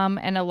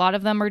 And a lot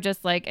of them are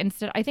just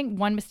instead, I think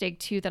one mistake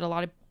too, that a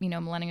lot of,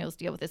 millennials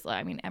deal with is,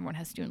 everyone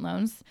has student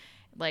loans.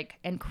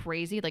 and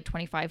crazy, like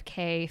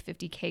 25K,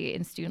 50K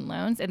in student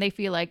loans, and they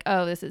feel like,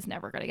 oh, this is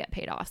never going to get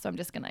paid off, so I'm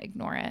just going to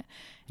ignore it.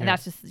 And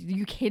that's just,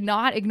 you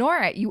cannot ignore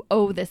it. You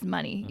owe this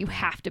money. You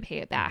have to pay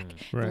it back.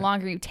 Right. The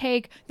longer you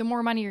take, the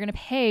more money you're going to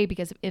pay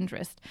because of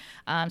interest.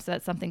 So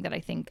that's something that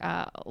I think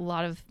a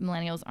lot of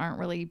millennials aren't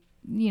really,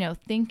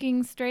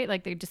 thinking straight.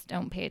 Like, they just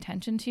don't pay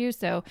attention to.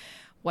 So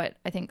what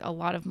I think a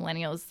lot of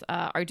millennials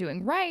are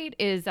doing right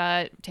is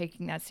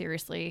taking that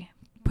seriously,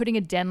 putting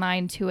a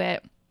deadline to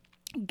it,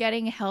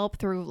 getting help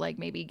through like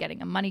maybe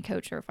getting a money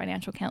coach or a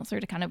financial counselor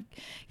to kind of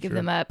give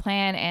them a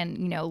plan, and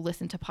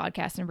listen to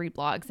podcasts and read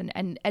blogs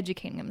and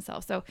educating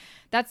themselves. So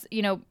that's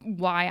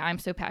why I'm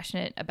so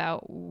passionate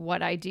about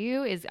what I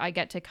do, is I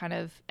get to kind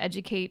of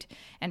educate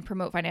and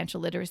promote financial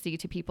literacy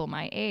to people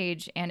my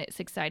age, and it's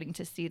exciting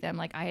to see them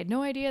like, I had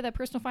no idea that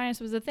personal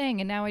finance was a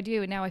thing, and now I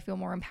do, and now I feel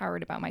more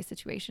empowered about my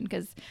situation,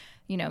 because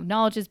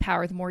knowledge is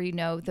power. The more you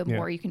know, the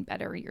more you can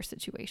better your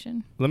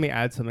situation. Let me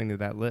add something to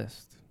that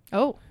list.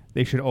 Oh,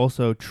 They should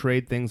also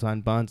trade things on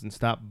Buns and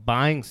stop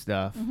buying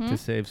stuff to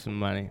save some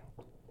money.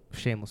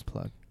 Shameless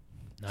plug.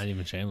 Not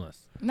even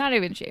shameless. not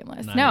even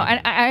shameless. Not No, even.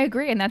 and I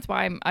agree, and that's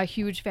why I'm a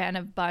huge fan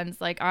of Buns.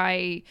 Like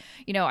I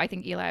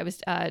think Eli, I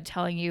was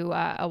telling you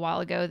a while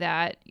ago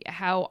that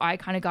how I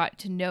kind of got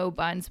to know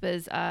Buns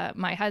was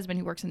my husband,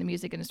 who works in the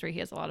music industry. He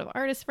has a lot of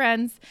artist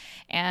friends,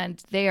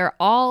 and they are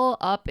all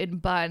up in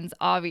Buns.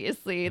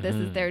 Obviously, this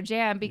is their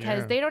jam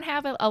because they don't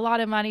have a lot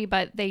of money,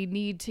 but they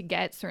need to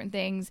get certain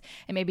things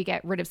and maybe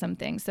get rid of some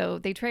things. So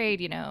they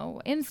trade,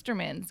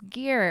 instruments,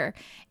 gear,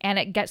 and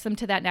it gets them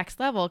to that next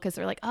level because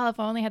they're like, oh, if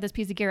I only had this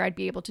piece of gear, I'd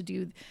be able to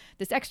do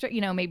this extra,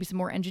 maybe some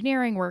more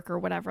engineering work or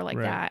whatever like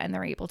that. And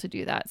they're able to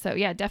do that. So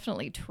yeah,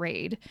 definitely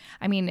trade.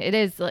 I mean, it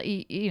is,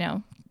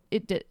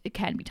 it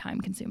can be time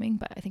consuming,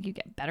 but I think you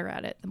get better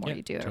at it the more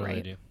you do it,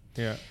 right? Do.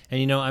 Yeah.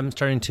 And I'm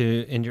starting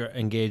to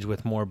engage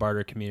with more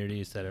barter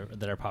communities that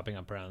are popping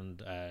up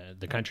around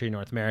the country,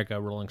 North America.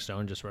 Rolling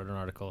Stone just wrote an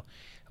article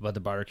about the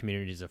barter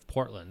communities of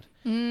Portland.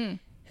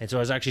 And so I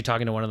was actually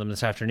talking to one of them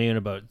this afternoon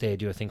about they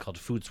do a thing called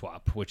Food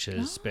Swap, which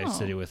is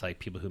basically with like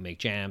people who make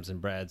jams and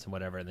breads and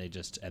whatever, and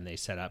they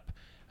set up.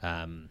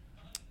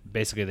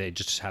 Basically, they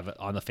just have it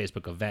on the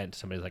Facebook event.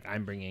 Somebody's like,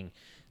 I'm bringing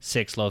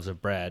 6 loaves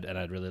of bread, and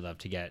I'd really love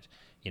to get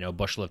a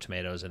bushel of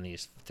tomatoes and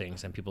these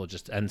things, and people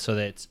so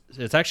that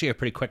it's actually a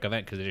pretty quick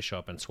event because they just show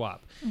up and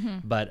swap.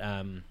 But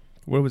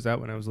Where was that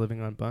when I was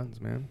living on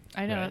Buns, man?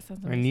 I know. Right. That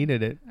sounds I amazing.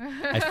 needed it.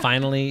 I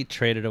finally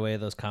traded away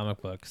those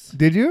comic books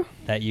Did you?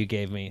 that you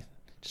gave me.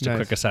 Just a Nice.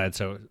 quick aside.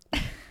 So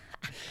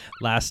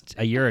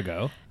a year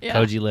ago, Yeah.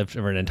 Koji lived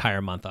for an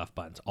entire month off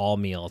Buns, all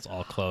meals,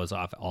 all clothes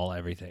off, all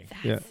everything.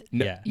 Yeah.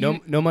 No, Yeah.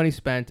 no money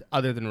spent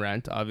other than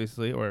rent,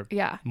 obviously, or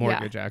Yeah.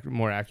 mortgage,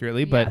 more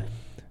accurately. But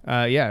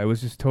it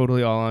was just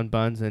totally all on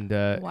Buns, and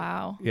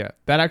Wow. yeah,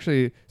 that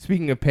actually.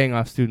 Speaking of paying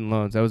off student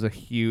loans, that was a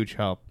huge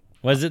help.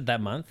 Was it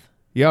that month?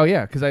 Yeah, oh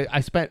yeah, because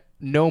I spent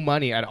no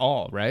money at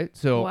all, right?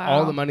 So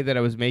all Wow. the money that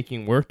I was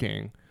making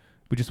working,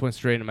 we just went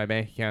straight into my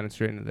bank account and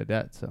straight into the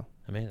debt. So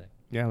Amazing.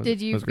 yeah,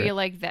 Did it you was great. feel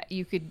like that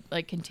you could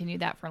like continue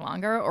that for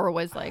longer, or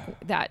was like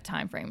that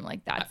time frame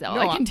like that's all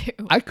No, I can do?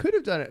 I could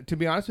have done it. To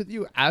be honest with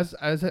you, as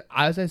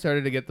I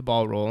started to get the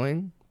ball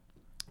rolling,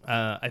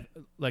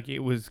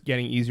 it was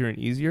getting easier and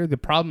easier. The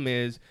problem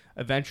is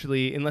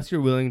eventually, unless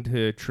you're willing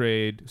to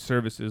trade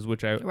services,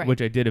 which I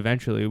did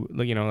eventually,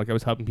 like I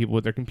was helping people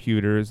with their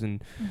computers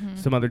and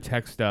some other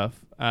tech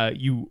stuff.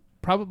 You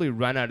probably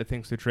run out of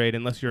things to trade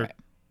unless you're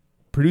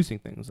producing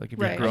things, like if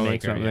you're Right. growing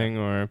Maker, something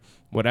or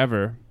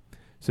whatever.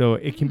 So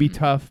it can be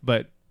tough,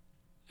 but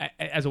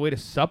as a way to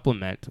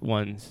supplement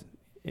one's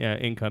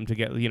income to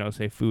get,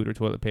 say food or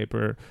toilet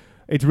paper,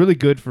 it's really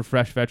good for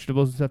fresh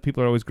vegetables and stuff.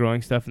 People are always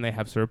growing stuff and they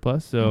have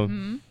surplus. So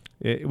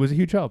it was a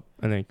huge help,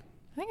 I think.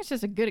 I think it's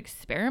just a good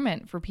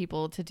experiment for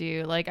people to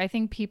do. Like, I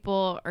think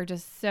people are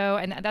just so,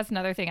 and that's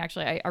another thing,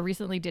 actually. I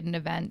recently did an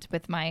event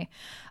with my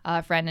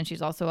friend, and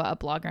she's also a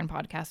blogger and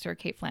podcaster,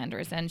 Kate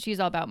Flanders, and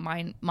she's all about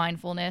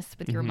mindfulness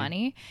with your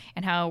money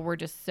and how we're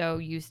just so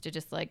used to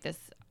just like this,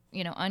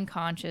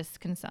 unconscious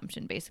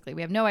consumption, basically.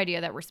 We have no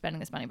idea that we're spending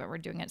this money, but we're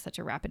doing it at such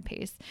a rapid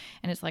pace.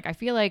 And it's like, I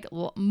feel like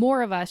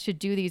more of us should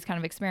do these kind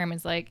of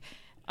experiments. Like,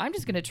 I'm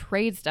just going to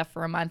trade stuff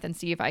for a month and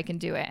see if I can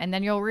do it. And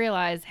then you'll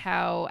realize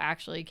how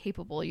actually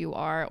capable you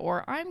are.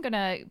 Or I'm going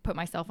to put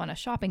myself on a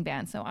shopping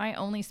ban. So I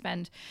only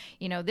spend,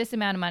 this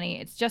amount of money.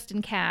 It's just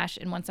in cash.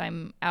 And once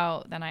I'm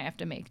out, then I have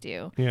to make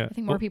do. Yeah. I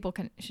think more people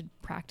should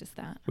practice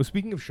that. Well,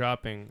 speaking of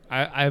shopping,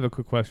 I have a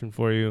quick question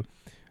for you.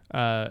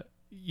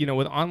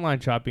 With online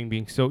shopping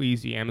being so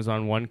easy,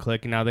 Amazon one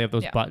click, and now they have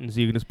those buttons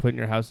you can just put in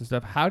your house and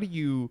stuff. How do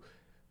you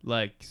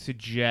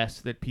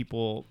suggest that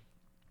people?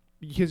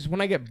 Because when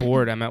I get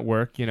bored, I'm at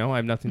work, I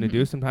have nothing to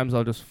do. Sometimes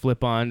I'll just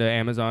flip on to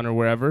Amazon or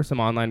wherever, some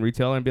online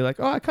retailer, and be like,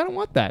 oh, I kind of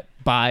want that.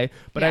 Buy.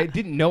 But I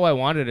didn't know I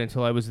wanted it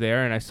until I was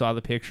there and I saw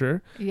the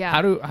picture. Yeah.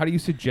 How do you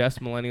suggest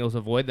millennials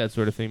avoid that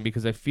sort of thing?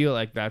 Because I feel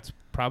like that's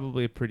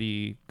probably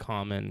pretty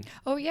common.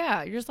 Oh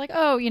yeah, you're just like,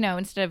 oh,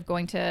 instead of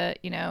going to,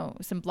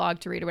 some blog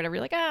to read or whatever,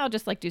 you're like, I'll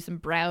just like do some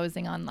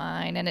browsing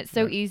online. And it's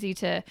so easy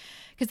to,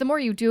 because the more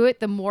you do it,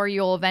 the more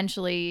you'll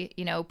eventually,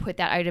 put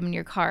that item in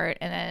your cart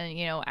and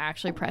then,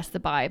 actually press the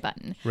buy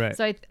button. Right.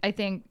 So I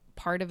think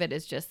part of it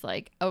is just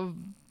like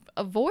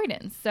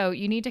avoidance. So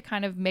you need to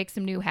kind of make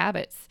some new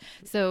habits.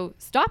 So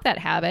stop that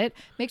habit.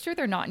 Make sure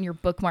they're not in your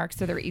bookmarks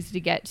so they're easy to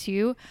get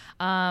to.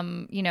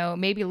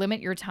 Maybe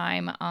limit your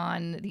time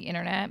on the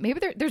internet.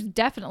 Maybe there's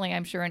definitely,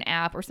 I'm sure, an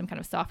app or some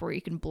kind of software where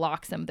you can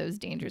block some of those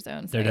danger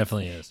zones. There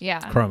definitely is. Yeah.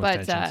 Chrome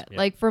but extensions. Yeah.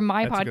 like for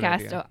my That's a good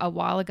podcast idea. a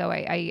while ago,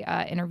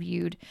 I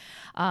interviewed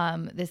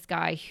this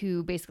guy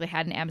who basically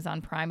had an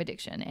Amazon Prime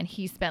addiction, and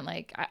he spent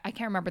like, I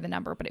can't remember the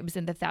number, but it was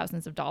in the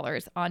thousands of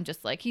dollars on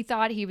just like, he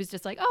thought he was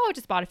just like, oh, I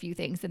just bought a few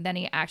things. And then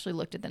he actually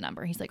looked at the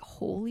number. He's like,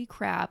 holy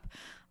crap.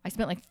 I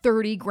spent like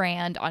 30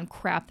 grand on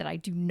crap that I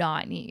do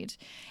not need.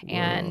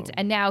 And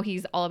now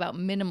he's all about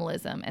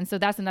minimalism. And so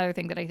that's another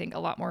thing that I think a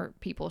lot more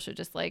people should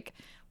just like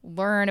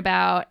learn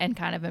about and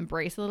kind of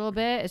embrace a little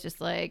bit. It's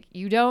just like,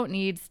 you don't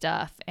need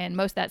stuff. And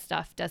most of that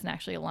stuff doesn't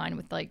actually align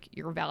with like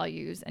your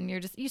values. And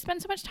you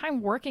spend so much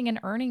time working and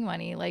earning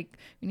money. Like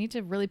you need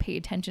to really pay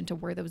attention to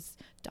where those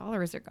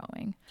dollars are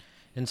going.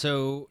 And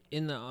so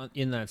in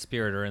that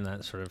spirit, or in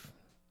that sort of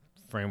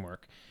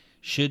framework,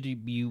 should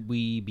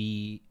we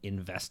be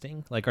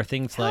investing? Like, are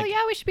things Hell like...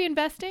 yeah, we should be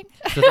investing.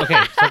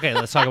 Okay,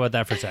 let's talk about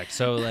that for a sec.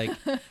 So, like,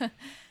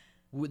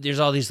 there's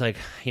all these, like,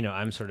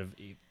 I'm sort of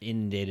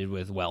inundated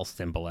with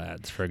Wealthsimple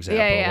ads, for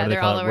example. Yeah, What do they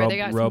they're call all it? over. They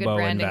got some good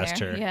branding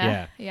Robo-investor.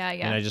 there. Yeah.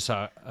 And I just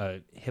saw a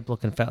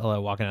hip-looking fella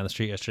walking down the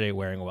street yesterday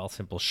wearing a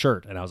Wealthsimple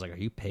shirt, and I was like, are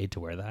you paid to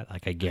wear that?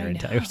 Like, I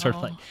guarantee. I was sort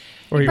of like...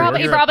 Or He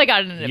probably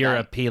got it in an You're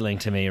event. appealing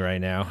to me right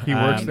now. he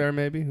works there,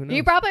 maybe. Who knows?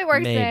 He probably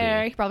works Maybe.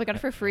 there. He probably got it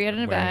for free at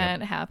an Wearing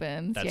event. It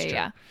happens. That's true.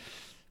 Yeah.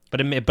 But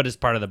it's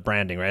part of the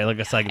branding, right? Like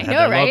it's like it I had know,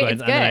 their right? logo,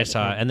 It's and then I good.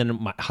 saw, and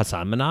then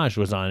Hassan Minaj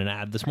was on an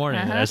ad this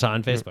morning that I saw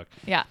on Facebook.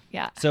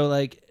 Yeah. So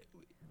like,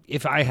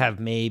 if I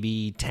have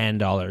maybe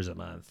 $10 a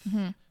month,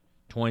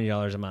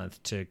 $20 a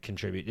month to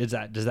contribute, is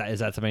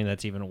that something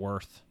that's even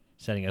worth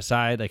setting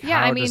aside? Like,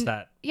 Yeah, how I mean, does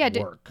that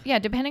work?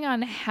 Depending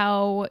on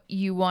how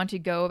you want to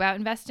go about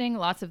investing,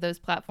 lots of those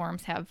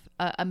platforms have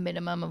a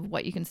minimum of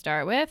what you can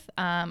start with.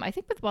 I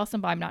think with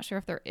Wealthsimple, I'm not sure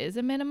if there is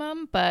a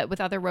minimum, but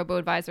with other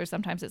robo-advisors,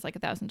 sometimes it's like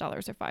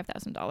 $1,000 or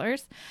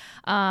 $5,000.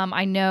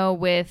 I know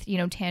with,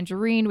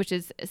 Tangerine, which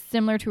is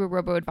similar to a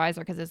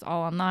robo-advisor because it's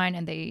all online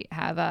and they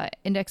have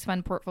index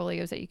fund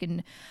portfolios that you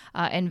can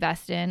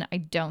invest in. I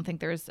don't think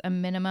there's a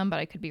minimum, but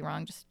I could be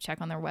wrong. Just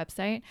check on their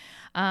website.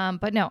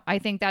 But no, I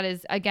think that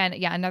is, again,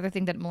 another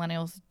thing that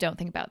millennials don't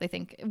think about. They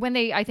think when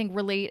they,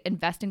 relate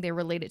investing, they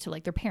relate it to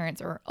like their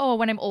parents or, oh,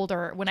 when I'm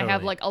older, when I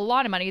have like a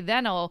lot of money,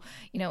 then I'll,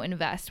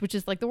 invest, which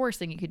is like the worst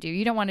thing you could do.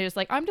 You don't want to just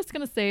like, I'm just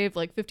going to save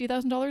like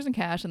 $50,000 in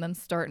cash and then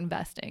start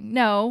investing.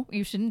 No,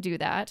 you shouldn't do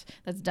that.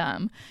 That's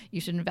dumb. You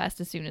should invest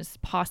as soon as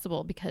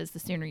possible because the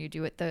sooner you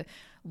do it, the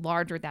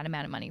larger that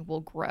amount of money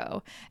will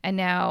grow. And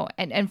now,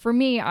 and for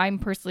me,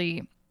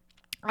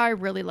 I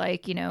really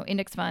like,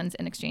 index funds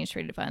and exchange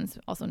traded funds,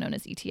 also known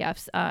as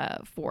ETFs,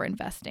 for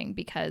investing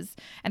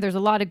and there's a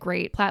lot of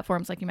great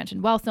platforms, like you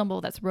mentioned,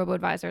 Wealthsimple, that's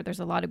robo-advisor. There's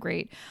a lot of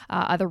great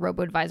other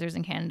robo-advisors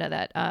in Canada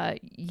that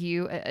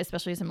you,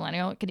 especially as a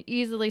millennial, can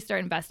easily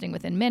start investing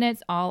within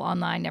minutes, all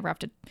online, never have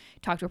to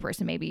talk to a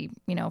person, maybe,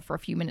 for a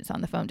few minutes on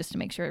the phone just to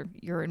make sure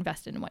you're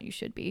invested in what you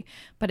should be.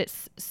 But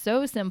it's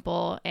so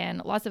simple.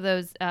 And lots of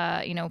those,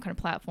 kind of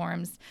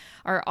platforms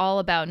are all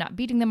about not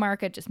beating the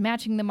market, just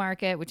matching the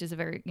market, which is a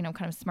very,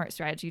 kind of smart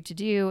strategy to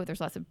do. There's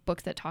lots of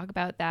books that talk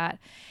about that.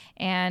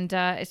 And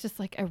it's just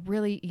like a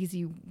really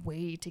easy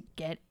way to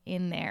get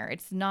in there.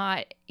 It's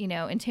not,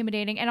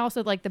 intimidating. And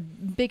also like the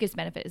biggest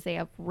benefit is they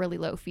have really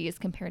low fees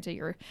compared to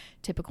your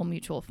typical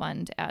mutual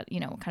fund at,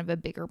 kind of a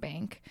bigger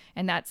bank.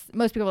 And that's,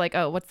 most people are like,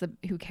 oh,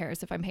 who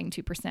cares if I'm paying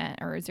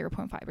 2% or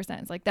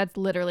 0.5%? It's like, that's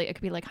literally, it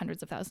could be like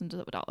hundreds of thousands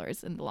of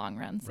dollars in the long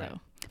run. So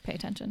pay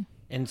attention.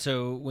 And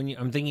so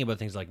I'm thinking about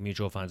things like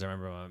mutual funds. I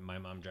remember my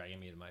mom dragging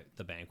me to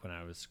the bank when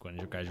I was going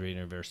to graduate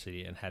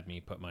university and had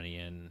me put money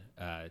in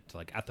to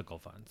like ethical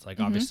funds. Like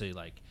obviously,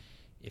 like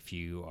if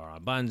you are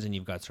on Bunz and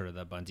you've got sort of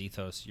the Bunz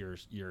ethos,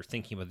 you're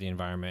thinking about the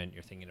environment,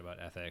 you're thinking about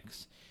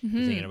ethics,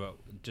 you're thinking about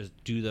just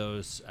do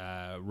those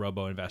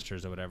robo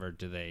investors or whatever.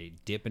 Do they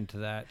dip into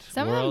that?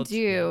 Some world? of them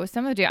do. Yeah.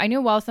 Some of them do. I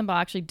know Wealthsimple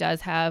actually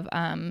does have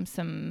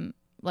some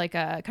like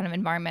a kind of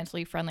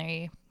environmentally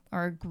friendly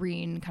or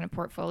green kind of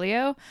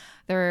portfolio.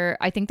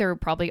 I think there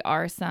probably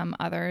are some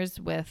others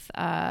with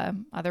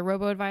other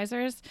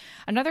robo-advisors.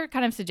 Another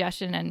kind of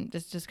suggestion, and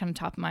this is just kind of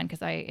top of mind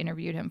because I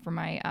interviewed him for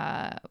my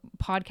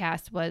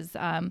podcast, was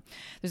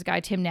there's a guy,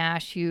 Tim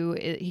Nash, who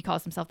he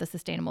calls himself the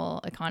sustainable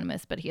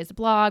economist, but he has a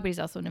blog, but he's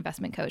also an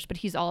investment coach, but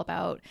he's all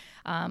about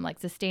like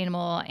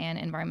sustainable and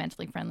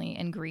environmentally friendly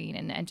and green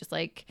and just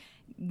like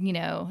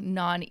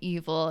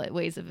non-evil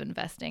ways of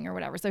investing or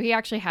whatever. So he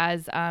actually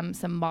has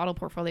some model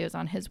portfolios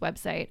on his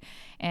website.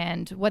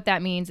 And what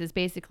that means is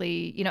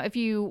basically, if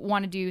you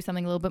want to do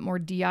something a little bit more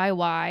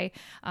DIY,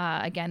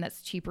 again,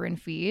 that's cheaper in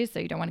fees. So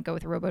you don't want to go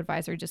with a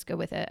robo-advisor, just go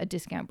with a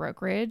discount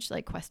brokerage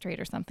like Questrade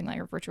or something like,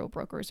 or Virtual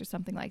Brokers or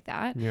something like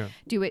that. Yeah.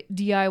 Do it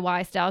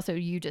DIY style. So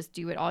you just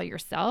do it all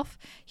yourself.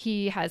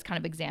 He has kind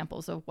of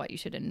examples of what you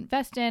should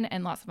invest in.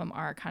 And lots of them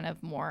are kind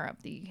of more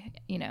of the,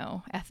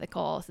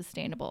 ethical,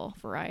 sustainable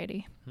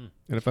variety. And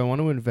if I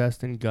want to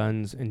invest in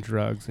guns and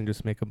drugs and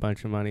just make a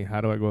bunch of money,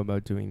 how do I go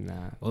about doing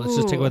that? Well, let's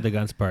just take away the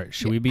guns part.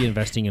 Should we be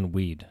investing in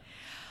weed?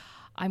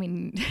 I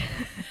mean,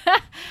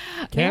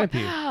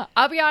 Canopy.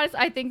 I'll be honest.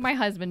 I think my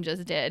husband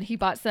just did. He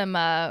bought some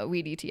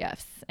weed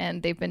ETFs,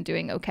 and they've been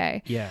doing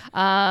okay. Yeah.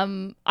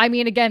 I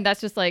mean, again,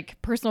 that's just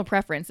like personal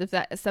preference. If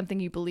that is something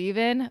you believe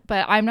in,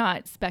 but I'm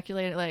not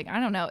speculating. Like,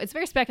 I don't know. It's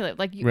very speculative.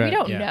 Like, we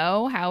don't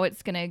know how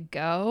it's gonna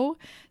go.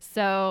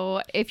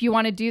 So if you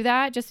want to do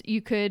that,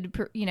 you could,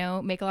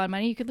 make a lot of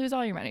money. You could lose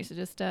all your money. So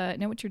just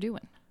know what you're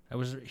doing. I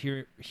was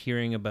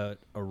hearing about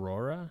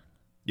Aurora.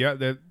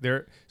 Yeah,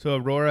 they're so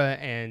Aurora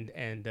and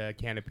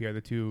Canopy are the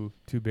two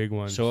big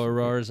ones. So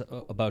Aurora's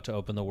about to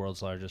open the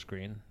world's largest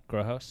green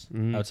grow house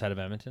outside of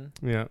Edmonton.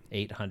 Yeah,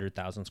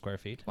 800,000 square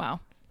feet. Wow.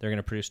 They're going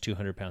to produce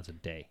 200 pounds a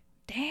day.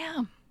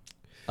 Damn.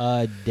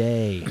 A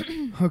day.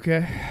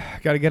 Okay,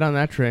 got to get on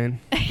that train.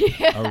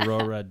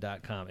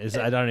 Aurora.com.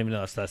 I don't even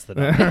know if that's the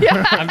number.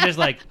 I'm just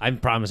I'm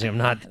promising I'm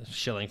not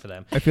shilling for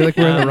them. I feel like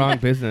we're in the wrong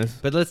business.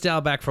 But let's dial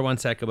back for one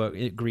sec about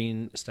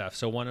green stuff.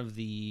 So one of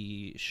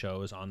the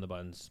shows on the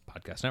Buns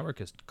Podcast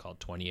Network is called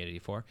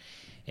 2884.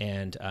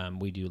 And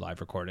we do live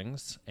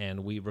recordings.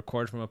 And we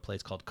record from a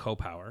place called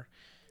CoPower.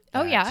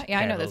 Oh, yeah. Yeah,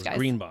 I know those guys.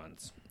 Green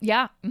Bonds.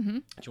 Yeah. Mm-hmm.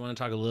 Do you want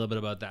to talk a little bit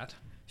about that?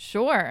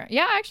 Sure.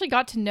 Yeah, I actually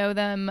got to know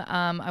them.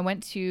 I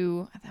went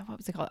to, what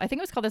was it called? I think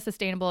it was called the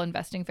Sustainable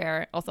Investing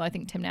Fair. Also, I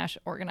think Tim Nash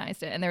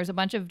organized it. And there was a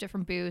bunch of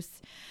different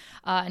booths.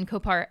 And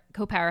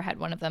CoPower had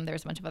one of them.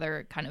 There's a bunch of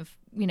other kind of,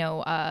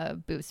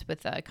 booths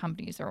with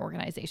companies or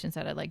organizations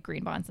that had like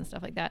green bonds and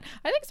stuff like that.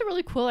 I think it's a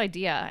really cool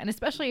idea. And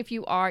especially if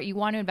you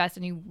want to invest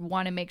and you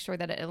want to make sure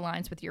that it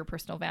aligns with your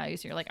personal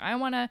values. You're like, I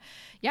want to,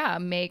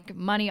 make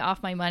money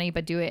off my money,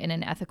 but do it in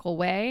an ethical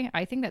way.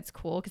 I think that's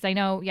cool because I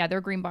know,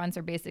 their green bonds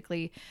are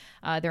basically,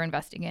 they're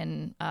investing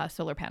in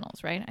solar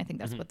panels, right? I think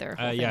that's what their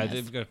whole thing is.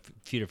 They've got a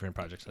few different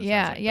projects.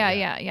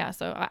 Yeah.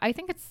 So I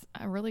think it's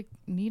a really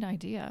neat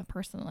idea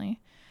personally.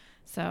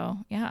 So,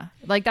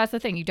 that's the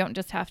thing. You don't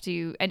just have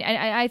to. And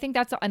I think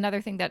that's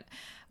another thing that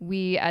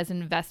we as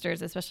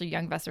investors, especially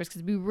young investors,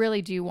 because we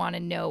really do want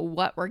to know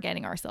what we're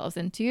getting ourselves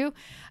into.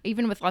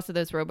 Even with lots of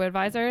those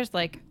robo-advisors,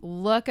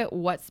 look at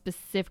what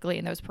specifically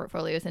in those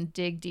portfolios and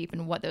dig deep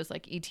in what those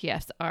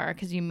ETFs are,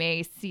 because you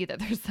may see that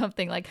there's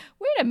something wait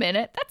a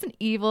minute, that's an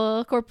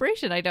evil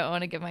corporation I don't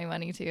want to give my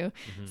money to.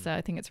 Mm-hmm. So I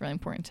think it's really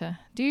important to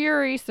do your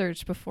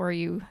research before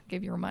you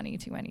give your money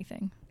to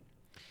anything.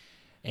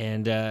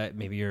 And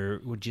maybe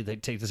would you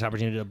take this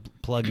opportunity to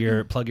plug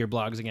your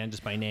blogs again,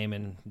 just by name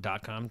and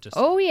 .com?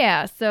 Oh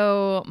yeah,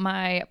 so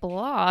my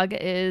blog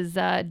is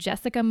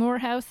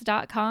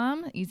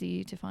jessicamoorhouse.com.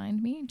 Easy to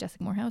find me,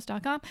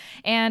 jessicamoorhouse.com.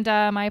 And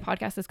my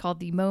podcast is called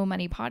the Mo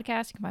Money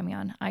Podcast. You can find me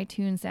on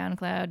iTunes,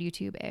 SoundCloud,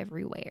 YouTube,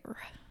 everywhere.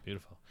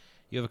 Beautiful.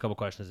 You have a couple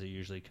questions that you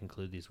usually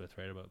conclude these with,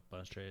 right, about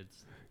Buns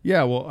trades?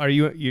 Yeah. Well,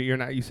 you're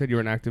not? You said you're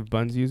an active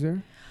Buns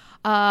user.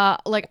 I'm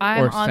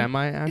or on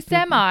semi-active?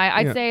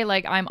 I'd say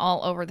I'm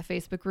all over the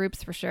Facebook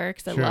groups for sure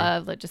because I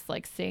love just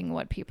seeing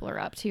what people are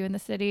up to in the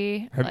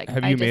city.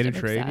 Have you made a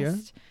trade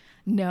yet?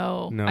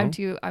 No, I'm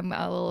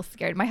a little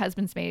scared. My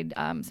husband's made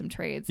some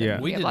trades. Yeah,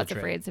 and we have lots of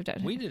trades.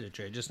 We did a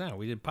trade just now.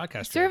 We did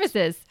podcast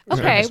services.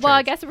 Trades. Okay, Service well, trades.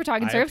 I guess if we're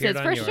talking services,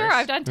 for yours. sure.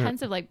 I've done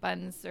tons of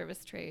Buns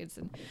service trades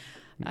and.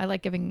 I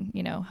like giving,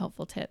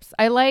 helpful tips.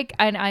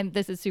 And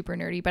this is super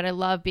nerdy, but I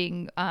love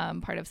being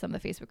part of some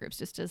of the Facebook groups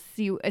just to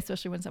see,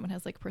 especially when someone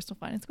has a personal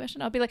finance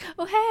question. I'll be like,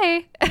 oh,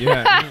 hey.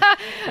 Yeah.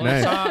 Well,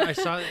 nice. I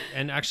saw,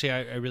 and actually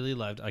I really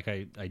loved,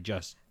 I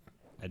just,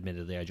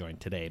 admittedly I joined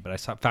today, but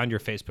found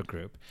your Facebook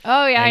group.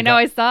 Oh, yeah, I know.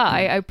 I saw.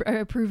 I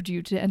approved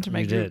you to enter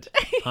my group. You did,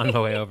 on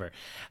my way over.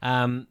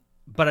 But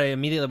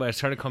when I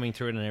started combing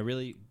through it, and I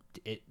really...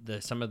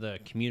 some of the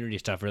community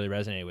stuff really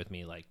resonated with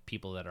me.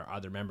 People that are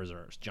other members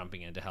are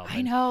jumping in to help.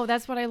 I know,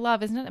 that's what I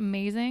love. Isn't it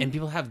amazing? And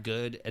people have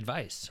good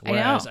advice.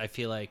 Whereas I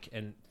feel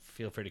and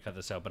feel free to cut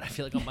this out, but I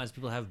feel like sometimes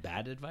people have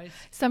bad advice.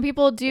 Some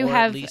people do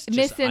have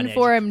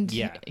misinformed.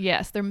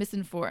 Yes, they're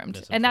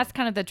misinformed. And that's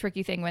kind of the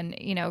tricky thing when,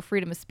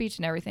 freedom of speech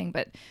and everything.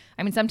 But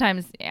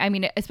sometimes,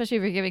 especially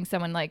if you're giving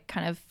someone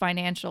kind of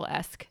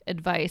financial-esque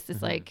advice,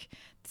 it's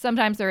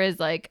sometimes there is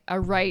a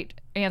right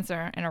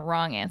answer and a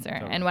wrong answer.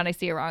 Totally. And when I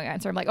see a wrong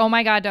answer, I'm like, oh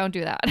my God, don't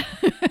do that.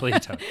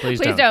 Please don't.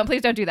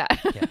 Please don't do that.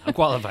 Yeah, I'm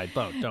qualified.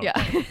 Don't.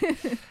 Yeah.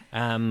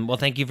 Well,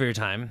 thank you for your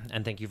time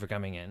and thank you for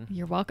coming in.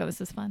 You're welcome. This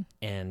is fun.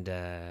 And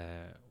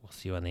we'll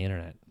see you on the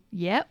internet.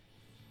 Yep.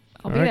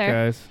 I'll be there. All right,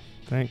 guys.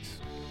 Thanks.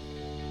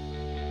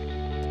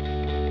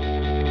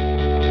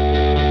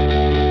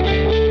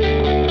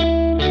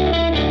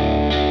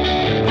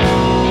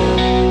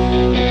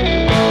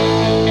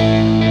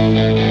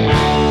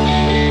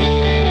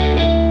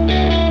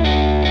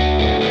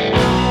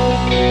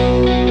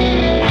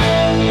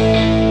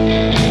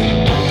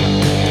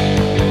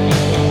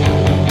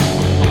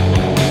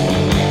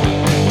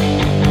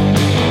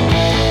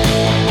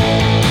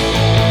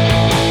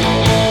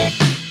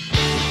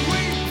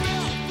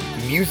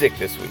 music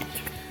this week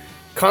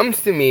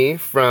comes to me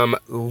from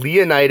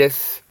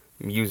Leonidas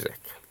Music.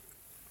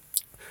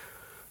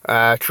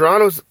 The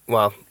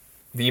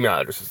email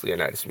address is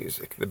Leonidas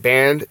Music. The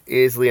band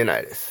is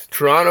Leonidas.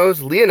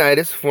 Toronto's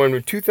Leonidas formed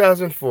in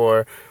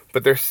 2004,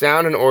 but their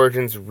sound and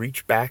origins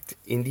reach back to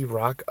indie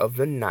rock of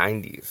the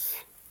 90s.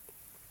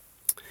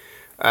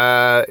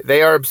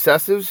 They are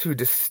obsessives who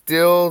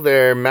distill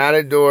their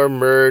Matador,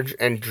 Merge,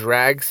 and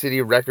Drag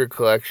City record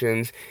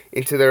collections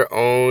into their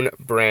own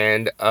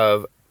brand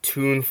of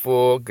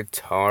tuneful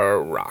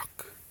guitar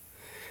rock.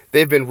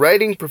 They've been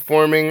writing,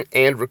 performing,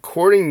 and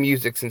recording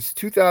music since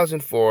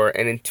 2004,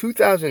 and in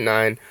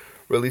 2009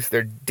 released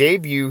their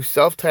debut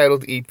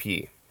self-titled EP.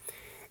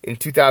 In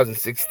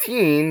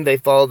 2016, they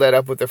followed that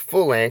up with their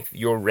full-length,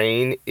 Your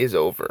Reign is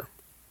Over.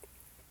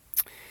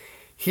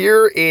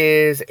 Here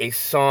is a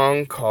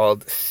song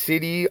called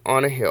City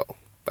on a Hill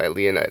by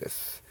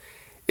Leonidas.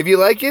 If you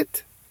like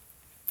it,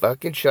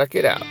 fucking check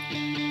it out.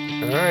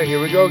 Alright, here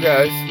we go,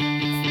 guys.